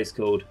to a place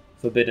called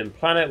Forbidden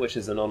Planet, which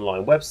is an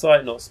online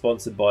website, not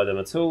sponsored by them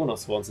at all, not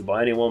sponsored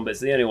by anyone, but it's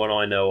the only one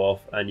I know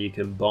of, and you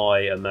can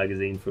buy a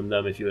magazine from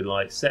them if you would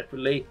like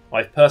separately.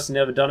 I've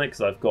personally never done it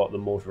because I've got the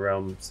Mortal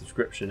Realm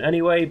subscription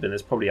anyway, but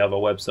there's probably other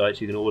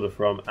websites you can order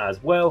from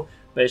as well,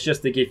 but it's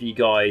just to give you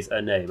guys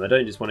a name. I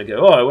don't just want to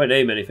go, oh, I won't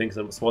name anything because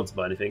I'm not sponsored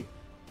by anything.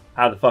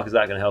 How the fuck is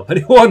that going to help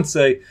anyone?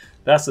 So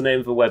that's the name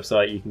of a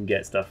website you can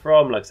get stuff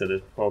from. Like I said,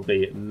 there's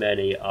probably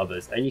many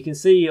others, and you can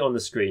see on the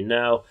screen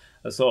now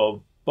a sort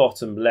of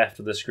bottom left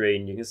of the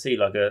screen, you can see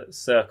like a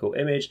circle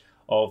image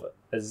of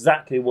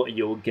exactly what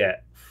you'll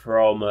get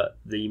from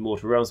the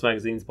Mortal Realms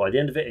magazines by the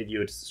end of it if you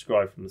were to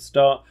subscribe from the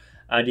start.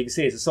 And you can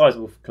see it's a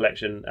sizable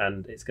collection,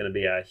 and it's going to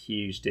be a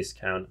huge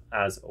discount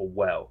as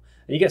well.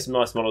 And you get some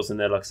nice models in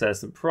there, like I said,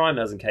 some Prime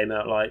hasn't came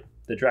out, like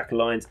the Jacq.l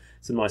lines,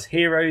 some nice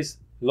heroes,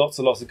 lots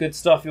and lots of good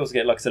stuff. You also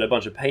get, like I said, a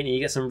bunch of painting.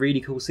 You get some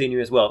really cool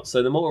scenery as well.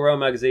 So the Mortal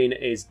Realms magazine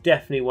is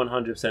definitely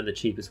 100% the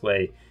cheapest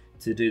way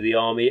to do the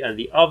army. And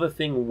the other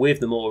thing with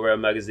the Mortal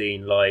Realms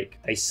magazine, like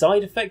a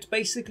side effect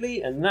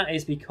basically, and that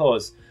is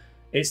because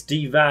it's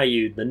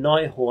devalued the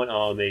Nighthorn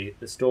army,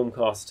 the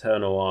Stormcast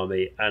Eternal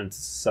army, and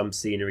some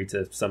scenery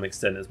to some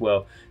extent as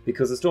well.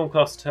 Because the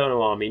Stormcast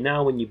Eternal army,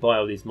 now when you buy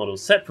all these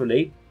models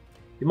separately,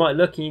 you might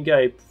look and you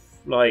go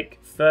like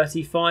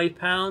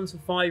 £35 for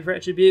 5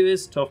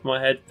 Retributors. Top of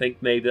my head, think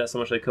maybe that's how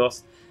much they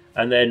cost.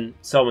 And then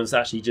someone's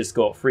actually just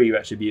got 3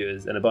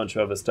 Retributors and a bunch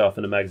of other stuff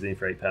in a magazine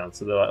for £8.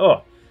 So they're like,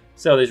 oh,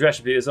 sell these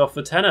Retributors off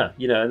for tenner,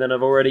 you know, and then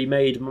I've already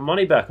made my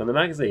money back on the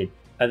magazine.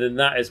 And then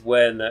that is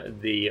when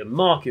the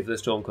market for the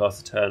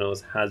Stormcast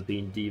Eternals has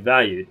been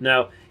devalued.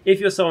 Now, if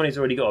you're someone who's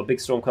already got a big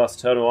Stormcast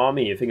Eternal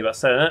army and you're thinking about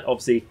selling it,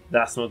 obviously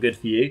that's not good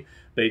for you.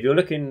 But if you're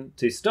looking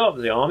to start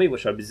the army,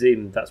 which I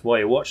presume that's why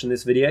you're watching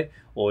this video,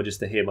 or just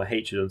to hear my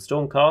hatred on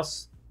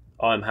Stormcasts,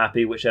 I'm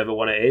happy whichever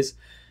one it is.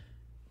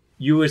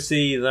 You will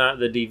see that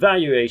the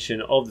devaluation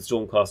of the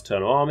Stormcast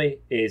Eternal army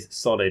is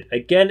solid.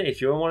 Again, if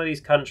you're in one of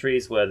these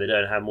countries where they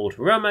don't have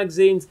Mortal Realms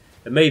magazines,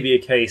 it may be a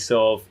case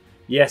of,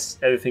 yes,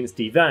 everything's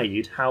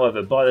devalued.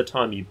 However, by the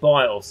time you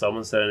buy it off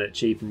someone selling it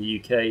cheap in the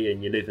UK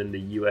and you live in the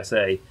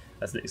USA,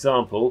 as an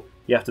example,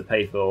 you have to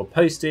pay for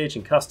postage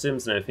and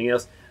customs and everything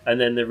else,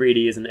 and then there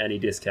really isn't any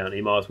discount.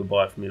 You might as well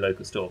buy it from your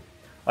local store.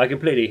 I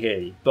completely hear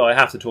you, but I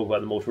have to talk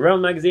about the Mortal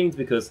Realms magazines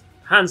because,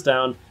 hands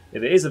down,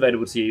 if it is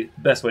available to you,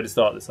 the best way to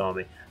start this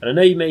army. And I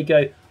know you may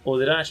go, oh,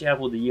 they don't actually have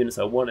all the units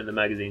I want in the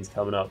magazines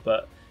coming up,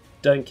 but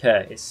don't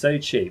care. It's so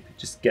cheap.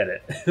 Just get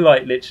it.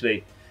 Like,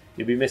 literally,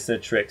 you'll be missing a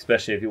trick,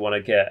 especially if you want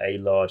to get a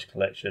large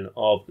collection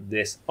of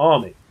this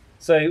army.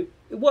 So,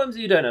 what happens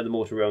if you don't have the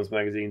Mortal Realms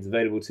magazines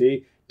available to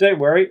you? Don't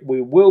worry,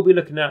 we will be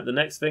looking at the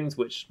next things,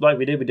 which, like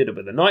we did it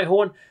with the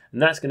Nighthorn, and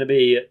that's going to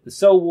be the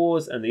Soul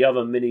Wars and the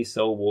other mini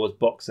Soul Wars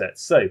box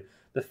sets. So,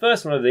 the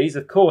first one of these,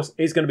 of course,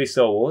 is going to be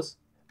Soul Wars.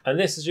 And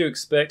this, as you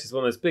expect, is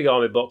one of those big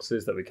army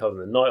boxes that we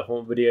covered in the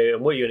Nighthorn video.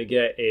 And what you're going to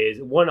get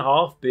is one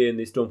half being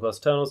the Stormcast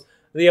Eternals,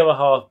 the other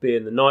half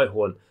being the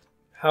Nighthorn.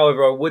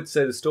 However, I would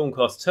say the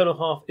Stormcast Eternal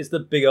half is the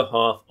bigger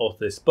half of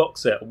this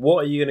box set.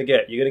 What are you going to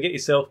get? You're going to get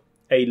yourself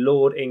a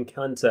Lord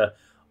Incanter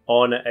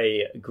on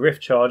a Griff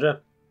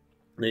Charger.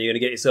 And then you're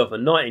going to get yourself a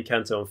Knight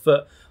Incanter on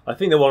foot. I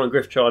think the one on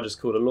Griff Charger is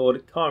called a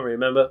Lord. Can't really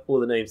remember. All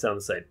the names sound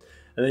the same.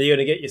 And then you're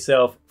going to get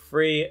yourself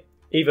 3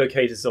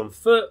 Evocators on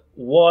foot,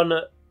 1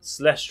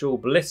 Celestial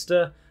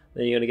Ballista.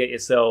 Then you're going to get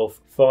yourself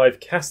 5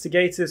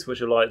 Castigators,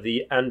 which are like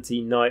the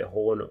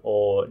anti-Nighthorn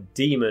or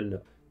Demon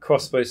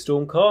crossbow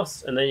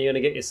Stormcast. And then you're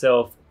going to get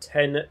yourself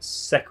 10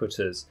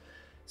 Secretors.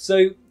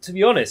 So, to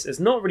be honest, it's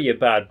not really a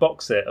bad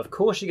box set. Of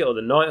course, you get all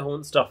the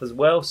Nighthorn stuff as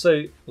well.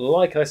 So,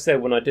 like I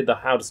said when I did the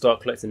How to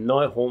Start Collecting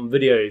Nighthorn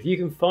video, if you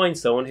can find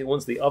someone who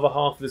wants the other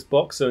half of this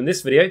box, so in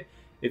this video,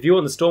 if you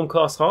want the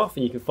Stormcast half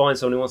and you can find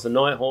someone who wants the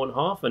Nighthorn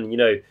half, and you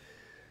know,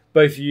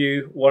 both of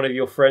you, one of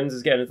your friends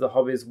is getting into the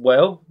hobby as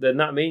well, then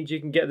that means you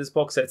can get this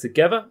box set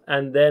together,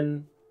 and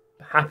then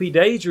happy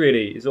days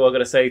really is all I've got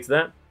to say to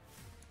that.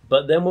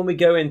 But then when we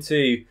go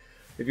into,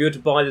 if you were to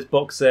buy this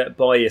box set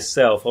by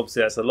yourself,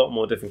 obviously that's a lot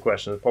more different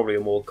question. It's probably a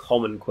more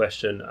common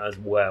question as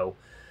well.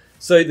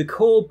 So the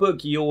core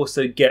book you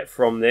also get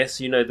from this,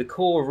 you know, the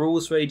core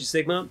rules for Age of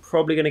Sigmar,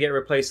 probably going to get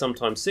replaced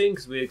sometime soon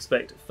because we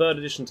expect 3rd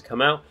edition to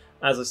come out.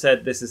 As I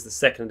said, this is the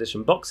 2nd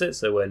edition box set,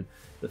 so when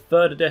the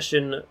 3rd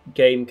edition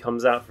game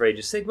comes out for Age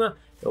of Sigmar,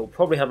 it will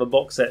probably have a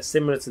box set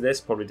similar to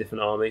this, probably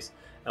different armies.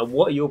 And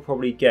what you'll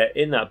probably get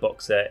in that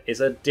box set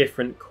is a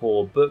different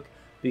core book,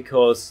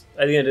 because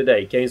at the end of the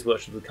day, Games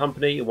Workshop is a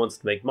company, it wants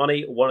to make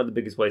money. One of the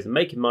biggest ways of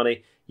making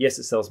money, yes,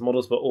 it sells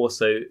models, but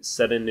also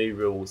setting new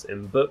rules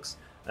in books.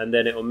 And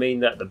then it will mean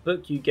that the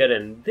book you get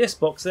in this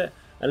box set,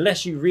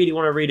 unless you really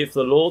want to read it for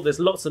the lore, there's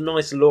lots of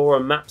nice lore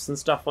and maps and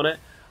stuff on it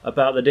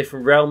about the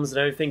different realms and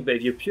everything, but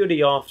if you're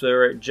purely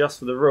after it just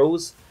for the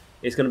rules,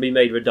 it's going to be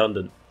made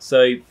redundant.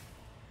 So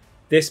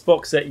this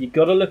box set, you've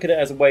got to look at it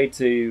as a way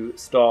to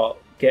start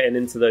getting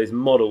into those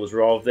models,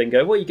 rather than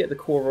go, well, you get the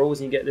core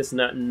rules and you get this and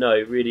that. No,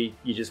 really,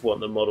 you just want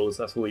the models.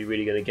 That's all you're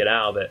really going to get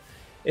out of it.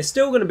 It's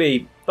still going to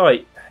be,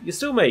 like, you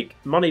still make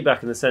money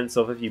back in the sense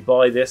of if you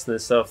buy this and then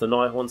sell off the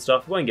Nighthaunt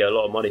stuff, you won't get a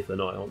lot of money for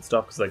the Nighthaunt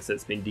stuff because, like I said,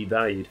 it's been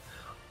devalued.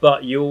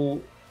 But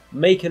you'll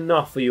make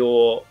enough for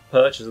your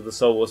purchase of the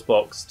Soul Wars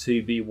box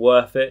to be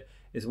worth it,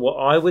 is what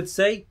I would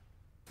say.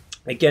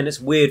 Again, it's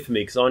weird for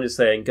me because I'm just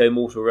saying go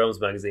Mortal Realms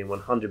magazine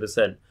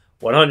 100%.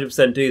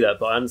 100% do that,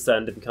 but I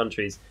understand different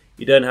countries,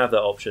 you don't have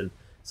that option.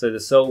 So the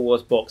Soul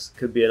Wars box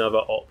could be another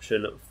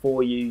option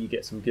for you. You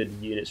get some good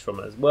units from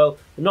it as well.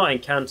 The Knight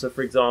Encounter,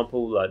 for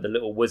example, like the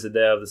little wizard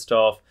there of the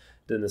staff,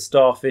 doing the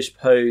starfish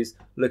pose,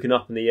 looking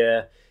up in the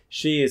air.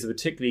 She is a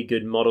particularly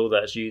good model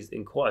that's used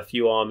in quite a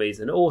few armies,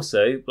 and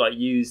also like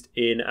used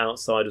in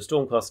outside of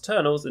Stormcast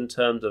Eternals in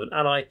terms of an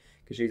ally,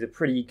 because she's a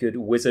pretty good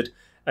wizard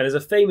and is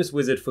a famous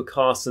wizard for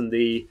casting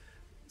the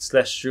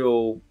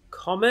Celestial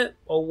Comet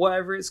or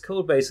whatever it's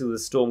called, basically the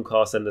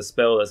Stormcast and the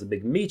spell. That's a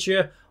big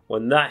meteor.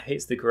 When that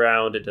hits the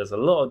ground, it does a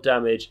lot of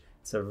damage.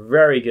 It's a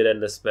very good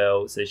ender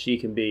spell, so she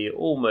can be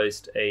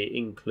almost a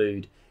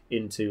include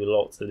into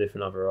lots of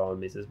different other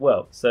armies as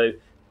well. So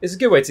it's a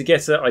good way to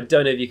get her. I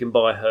don't know if you can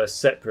buy her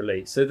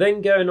separately. So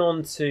then going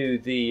on to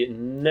the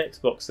next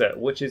box set,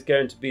 which is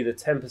going to be the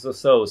Tempest of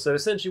Souls. So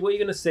essentially what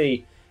you're going to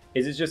see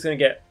is it's just going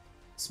to get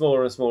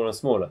smaller and smaller and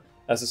smaller.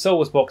 As the Soul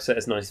Wars box set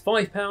is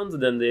 £95,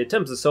 and then the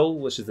Tempest of Soul,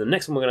 which is the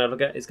next one we're going to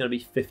look at, is going to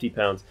be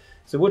 £50.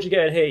 So what you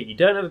get in here, you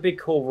don't have a big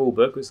core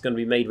rulebook, which is going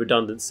to be made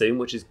redundant soon,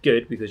 which is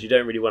good because you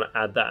don't really want to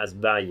add that as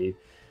value.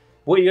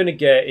 What you're going to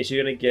get is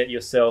you're going to get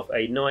yourself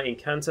a Knight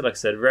Encounter, like I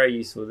said, very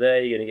useful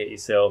there. You're going to get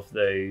yourself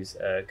those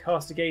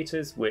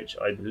Castigators, which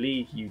I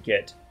believe you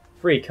get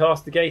 3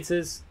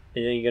 Castigators,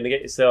 and then you're going to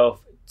get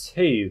yourself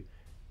 2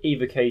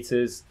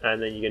 Evocators,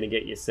 and then you're going to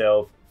get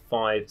yourself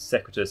 5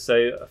 Secretors.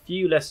 So a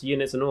few less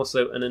units, and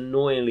also an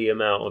annoyingly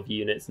amount of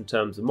units in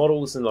terms of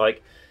models, and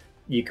like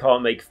you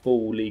can't make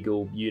full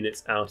legal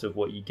units out of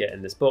what you get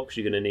in this box.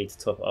 You're going to need to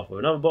top it up with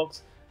another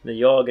box. And then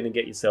you are going to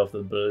get yourself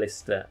the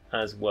Ballista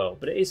as well.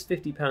 But it is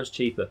 £50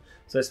 cheaper.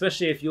 So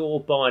especially if you're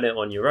buying it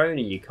on your own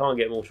and you can't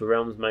get Mortal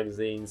Realms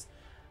magazines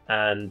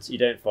and you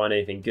don't find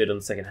anything good on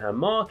the second-hand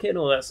market and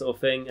all that sort of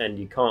thing, and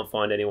you can't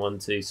find anyone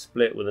to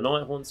split with the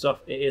Nighthaunt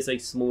stuff, it is a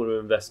smaller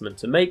investment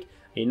to make. And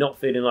you're not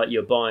feeling like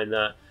you're buying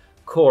that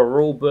core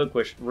rulebook,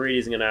 which really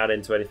isn't going to add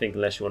into anything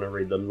unless you want to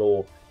read the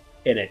lore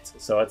in it.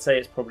 So I'd say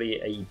it's probably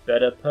a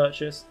better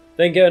purchase.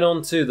 Then going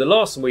on to the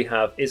last one we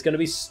have is going to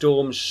be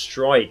Storm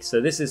Strike.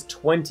 So this is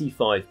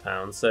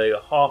 £25,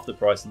 so half the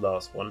price of the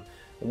last one.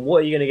 And what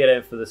are you going to get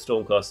in for the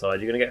Stormcast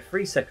side? You're going to get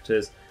 3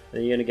 Secretors,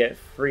 and you're going to get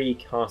 3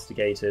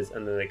 Castigators,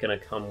 and then they're going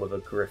to come with a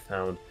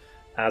Gryph-hound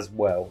as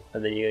well.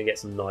 And then you're going to get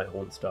some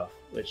Nighthaunt stuff,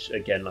 which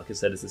again, like I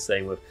said, is the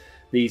same with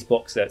these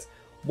box sets.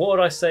 What would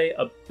I say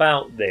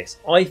about this?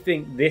 I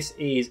think this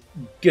is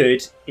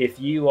good if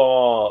you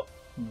are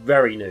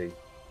very new.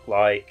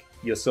 Like,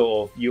 you're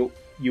sort of,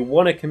 you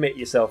want to commit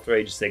yourself to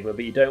Age of Sigmar,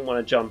 but you don't want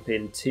to jump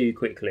in too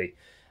quickly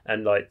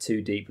and like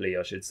too deeply,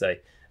 I should say.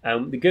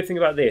 The good thing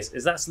about this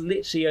is that's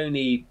literally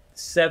only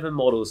 7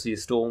 models for your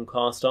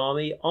Stormcast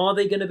army. Are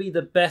they going to be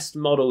the best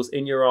models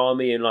in your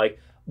army? And like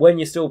when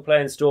you're still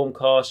playing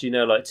Stormcast, you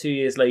know, like 2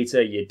 years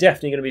later, you're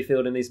definitely going to be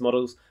fielding these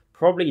models.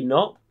 Probably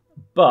not,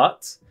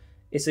 but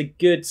it's a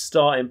good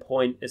starting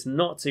point. It's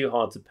not too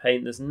hard to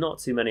paint. There's not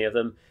too many of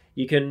them.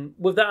 You can,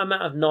 with that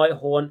amount of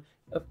Nighthaunt,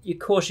 of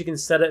course you can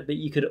set it, but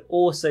you could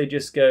also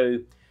just go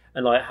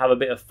and like have a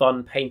bit of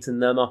fun painting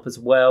them up as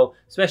well.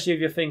 Especially if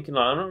you're thinking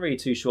like, I'm not really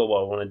too sure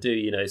what I want to do,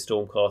 you know,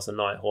 Stormcast and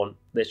Nighthaunt.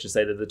 Let's just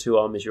say they're the 2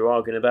 armies you're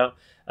arguing about.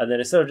 And then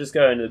instead of just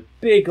going a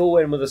big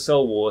all-in with the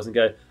Soul Wars and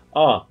go,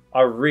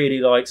 I really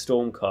like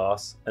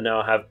Stormcast, and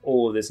now I have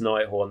all this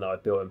Nighthaunt that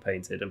I've built and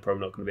painted and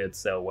probably not going to be able to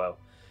sell well.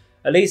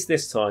 At least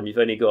this time you've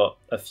only got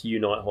a few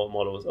Nighthaunt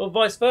models, or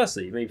vice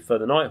versa. You may prefer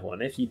the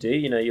Nighthaunt. If you do,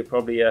 you know, you're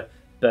probably a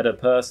better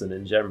person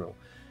in general.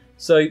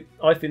 So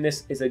I think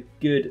this is a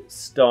good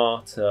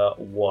starter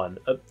one.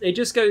 It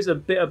just goes a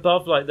bit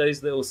above like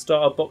those little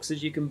starter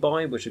boxes you can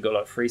buy, which have got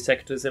like 3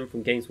 Secretors in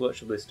from Games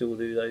Workshop. They still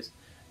do those.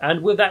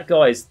 And with that,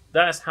 guys,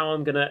 that's how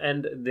I'm going to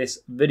end this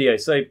video.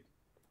 So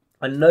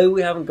I know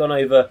we haven't gone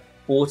over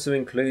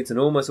auto-includes and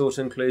almost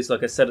auto-includes.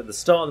 Like I said at the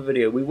start of the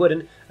video, we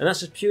wouldn't. And that's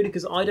just purely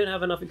because I don't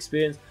have enough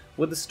experience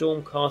with the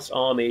Stormcast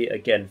army,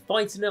 again,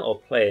 fighting it or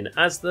playing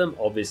as them.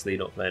 Obviously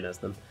not playing as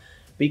them.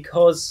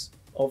 Because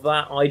of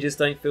that, I just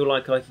don't feel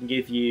like I can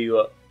give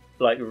you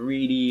like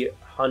really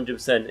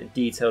 100%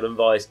 detailed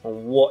advice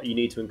on what you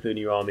need to include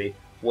in your army,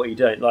 what you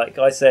don't. Like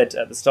I said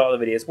at the start of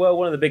the video as well,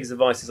 one of the biggest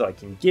advices I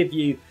can give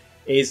you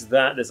is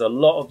that there's a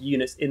lot of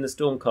units in the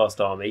Stormcast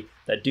army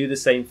that do the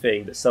same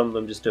thing, but some of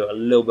them just do it a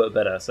little bit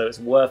better. So it's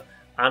worth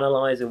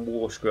analysing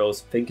war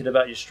scrolls, thinking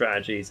about your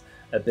strategies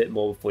a bit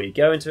more before you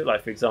go into it.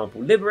 Like for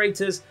example,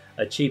 Liberators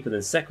are cheaper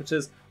than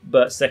Secretors,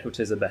 but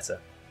Secretors are better.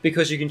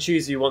 Because you can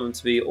choose if you want them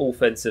to be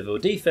offensive or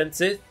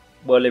defensive.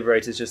 Well,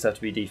 Liberators just have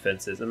to be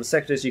defensive, and the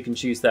Secretors you can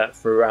choose that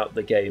throughout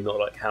the game, not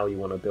like how you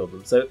want to build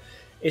them. So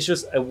it's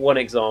just one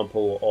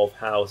example of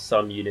how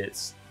some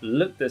units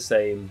look the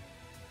same,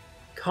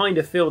 kind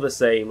of feel the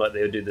same, like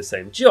they'll do the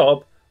same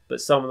job,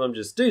 but some of them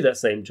just do that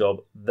same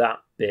job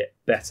that bit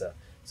better.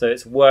 So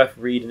it's worth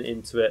reading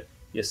into it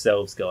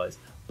yourselves, guys.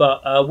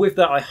 But with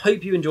that, I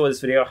hope you enjoyed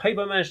this video. I hope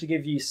I managed to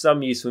give you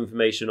some useful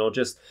information or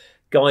just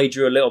guide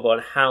you a little bit on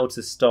how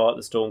to start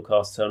the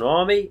Stormcast Eternal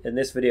army. In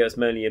this video, it's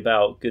mainly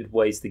about good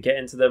ways to get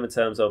into them in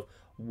terms of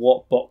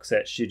what box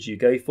set should you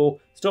go for.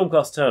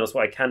 Stormcast Eternals,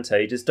 what I can tell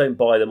you, just don't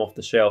buy them off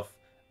the shelf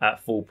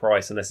at full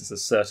price unless it's a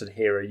certain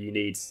hero you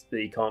need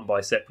that you can't buy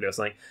separately or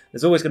something.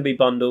 There's always going to be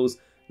bundles.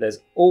 There's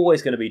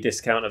always going to be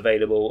discount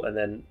available, and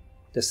then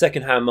the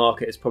second-hand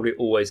market is probably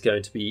always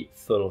going to be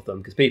full of them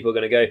because people are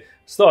going to go,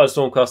 start a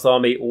Stormcast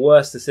army,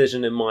 worst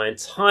decision in my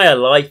entire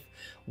life.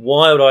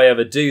 Why would I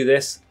ever do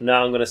this?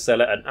 Now I'm going to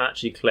sell it and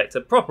actually collect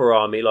a proper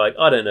army like,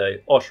 I don't know,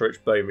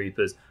 Ostrich Bone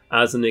Reapers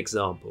as an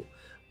example.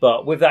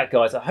 But with that,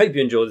 guys, I hope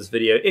you enjoyed this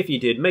video. If you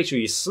did, make sure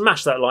you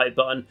smash that like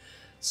button,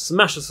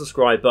 smash the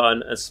subscribe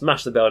button, and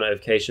smash the bell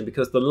notification,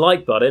 because the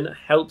like button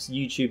helps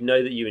YouTube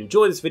know that you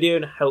enjoy this video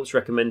and helps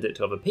recommend it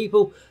to other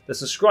people. The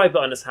subscribe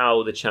button is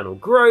how the channel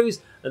grows,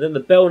 and then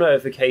the bell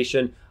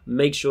notification,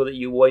 make sure that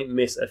you won't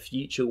miss a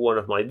future one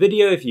of my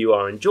video if you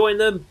are enjoying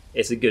them.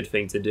 It's a good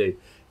thing to do.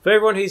 For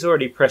everyone who's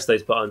already pressed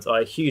those buttons,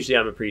 I hugely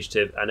am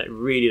appreciative, and it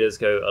really does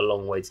go a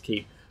long way to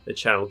keep the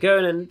channel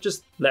going and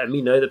just letting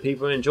me know that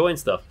people are enjoying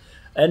stuff.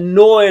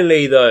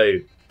 Annoyingly though,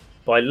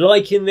 by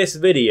liking this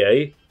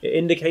video, it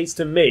indicates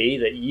to me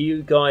that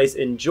you guys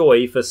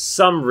enjoy, for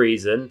some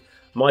reason,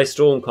 my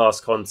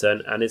Stormcast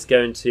content, and it's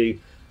going to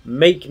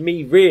make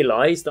me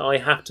realise that I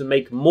have to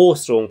make more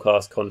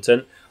Stormcast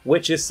content,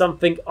 which is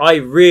something I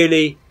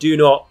really do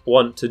not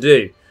want to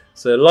do.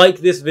 So like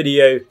this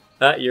video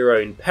at your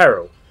own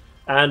peril.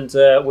 And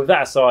with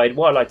that aside,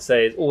 what I'd like to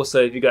say is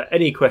also, if you've got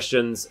any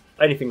questions,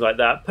 anything like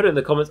that, put it in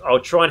the comments. I'll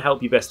try and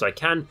help you best I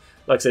can.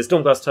 Like I said,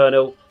 Stormcast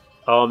Eternal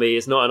army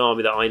is not an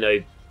army that I know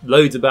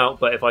loads about,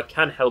 but if I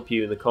can help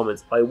you in the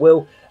comments, I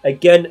will.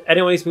 Again,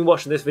 anyone who's been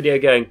watching this video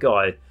going,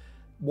 guy,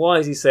 why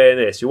is he saying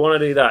this? You want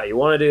to do that? You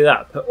want to do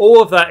that? Put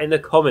all of that in the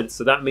comments,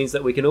 so that means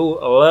that we can all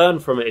learn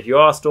from it if you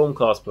are a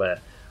Stormcast player,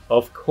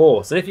 of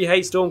course. And if you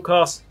hate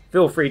Stormcast,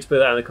 feel free to put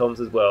that in the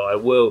comments as well. I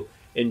will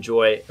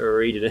enjoy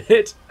reading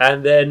it.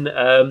 And then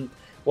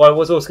what I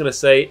was also going to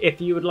say, if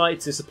you would like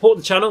to support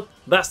the channel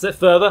that step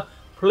further,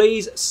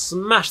 please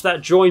smash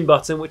that join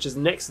button, which is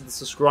next to the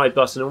subscribe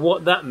button. And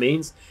what that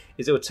means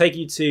is it will take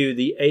you to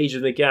the Age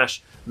of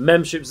Nagash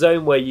membership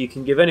zone, where you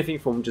can give anything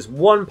from just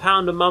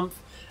 £1 a month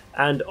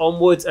and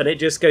onwards, and it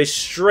just goes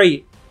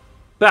straight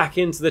back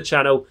into the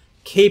channel,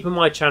 keeping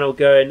my channel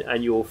going.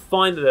 And you will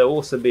find that there will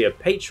also be a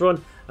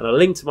Patreon, and a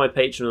link to my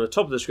Patreon on the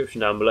top of the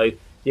description down below.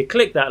 You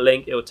click that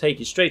link, it will take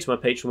you straight to my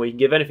Patreon, where you can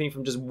give anything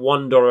from just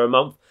 $1 a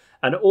month.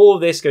 And all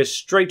of this goes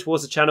straight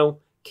towards the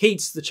channel,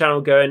 keeps the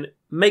channel going,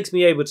 makes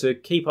me able to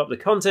keep up the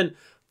content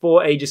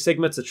for Age of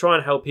Sigmar, to try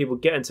and help people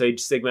get into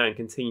Age of Sigmar and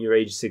continue your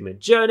Age of Sigmar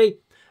journey.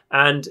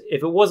 And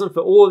if it wasn't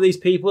for all of these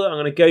people that I'm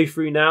going to go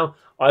through now,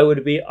 I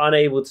would be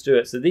unable to do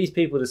it. So these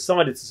people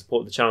decided to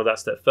support the channel that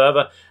step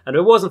further. And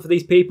if it wasn't for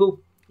these people,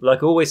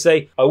 like I always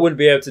say, I wouldn't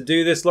be able to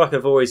do this. Like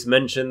I've always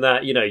mentioned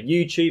that, you know,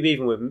 YouTube,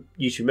 even with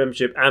YouTube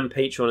membership and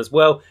Patreon as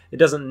well, it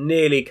doesn't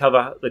nearly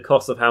cover the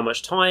cost of how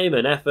much time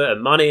and effort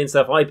and money and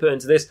stuff I put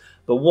into this.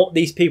 But what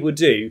these people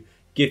do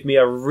give me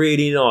a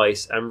really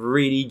nice and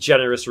really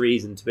generous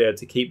reason to be able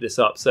to keep this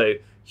up. So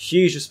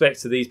huge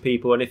respect to these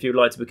people. And if you'd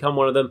like to become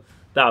one of them,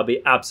 that would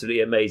be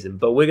absolutely amazing.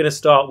 But we're going to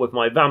start with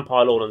my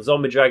Vampire Lord and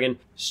Zombie Dragon,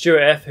 Stuart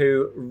F,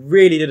 who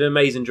really did an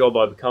amazing job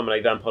by becoming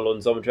a Vampire Lord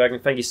and Zombie Dragon.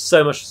 Thank you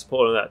so much for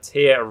supporting that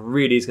tier. It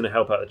really is going to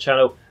help out the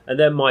channel. And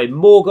then my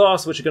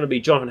Morgasts, which are going to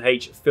be Johnathan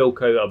H,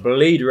 Filq,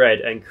 Bleed Red,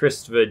 and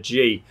Christopher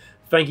G.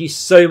 Thank you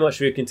so much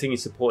for your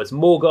continued support. It's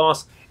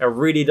Morgasts. It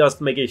really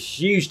does make a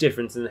huge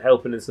difference in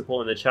helping and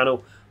supporting the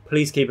channel.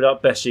 Please keep it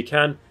up best you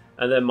can.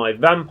 And then my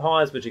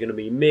Vampires, which are going to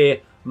be Mir,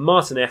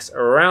 Martin S,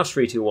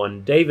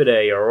 Rouse321, David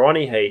A,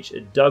 Ronni H,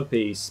 Doug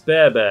P,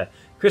 SpareBear,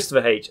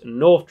 Christopher H,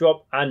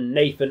 Northdrop, and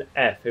Nathan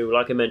F, who,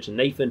 like I mentioned,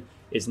 Nathan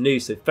is new,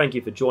 so thank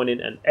you for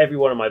joining. And every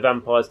one of my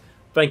Vampires,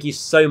 thank you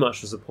so much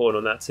for supporting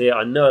on that tier.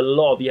 I know a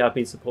lot of you have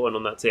been supporting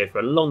on that tier for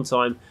a long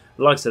time.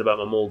 Like I said about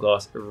my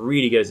Morgasts, it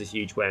really goes a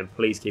huge way, and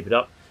please keep it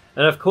up.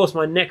 And of course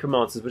my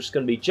Necromancers, which is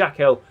going to be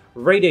Jacq.l,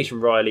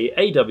 RadiationRiley,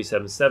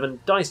 AW77,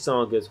 Dice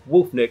Sagas,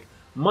 WolfNick,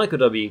 Michal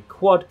W,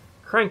 Quad,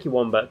 Cranky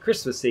Wombat,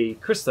 Christopher C,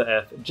 Christopher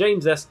F,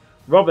 James S,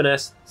 Robin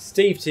S,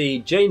 Steve T,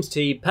 James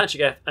T,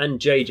 Patrick F,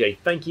 and JJ.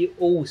 Thank you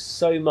all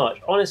so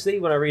much. Honestly,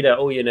 when I read out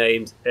all your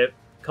names, it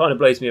kind of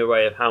blows me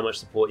away of how much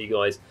support you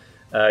guys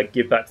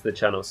give back to the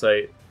channel.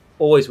 So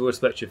always will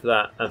respect you for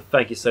that, and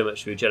thank you so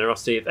much for your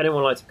generosity. If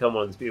anyone would like to become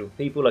one of these beautiful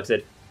people, like I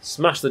said,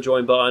 smash the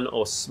join button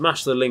or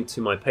smash the link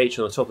to my Patreon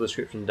on the top of the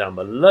description down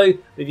below.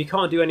 If you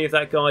can't do any of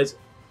that, guys,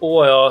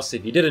 all I ask,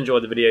 if you did enjoy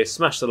the video,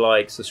 smash the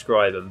like,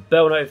 subscribe and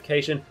bell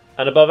notification.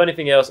 And above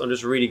anything else, I'm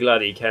just really glad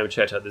that you came and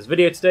checked out this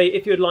video today.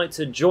 If you'd like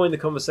to join the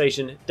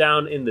conversation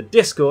down in the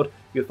Discord,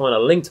 you'll find a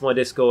link to my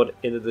Discord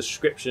in the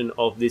description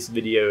of this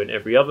video and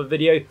every other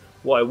video.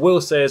 What I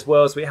will say as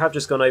well is we have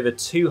just gone over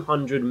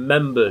 200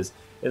 members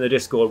in the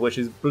Discord, which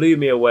has blew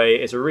me away.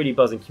 It's a really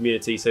buzzing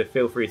community, so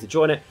feel free to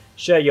join it.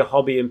 Share your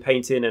hobby in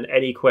painting and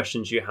any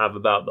questions you have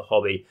about the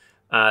hobby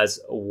as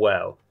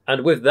well.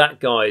 And with that,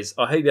 guys,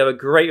 I hope you have a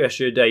great rest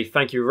of your day.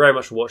 Thank you very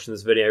much for watching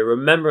this video.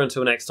 Remember,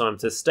 until next time,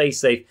 to stay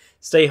safe,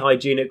 stay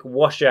hygienic,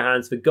 wash your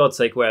hands, for God's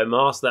sake, wear a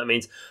mask. That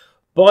means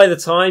by the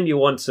time you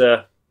want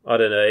to, I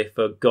don't know,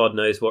 for God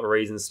knows what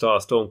reason,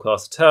 start a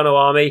Stormcast Eternal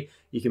army,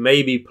 you can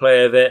maybe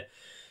play with it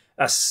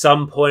at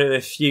some point in the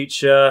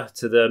future,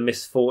 to the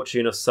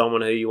misfortune of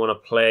someone who you want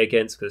to play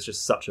against, because it's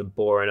just such a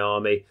boring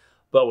army.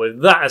 But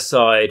with that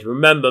aside,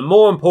 remember,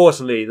 more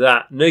importantly,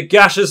 that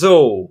Nagash is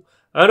all,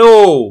 and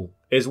all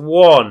is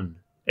one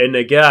in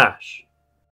Nagash.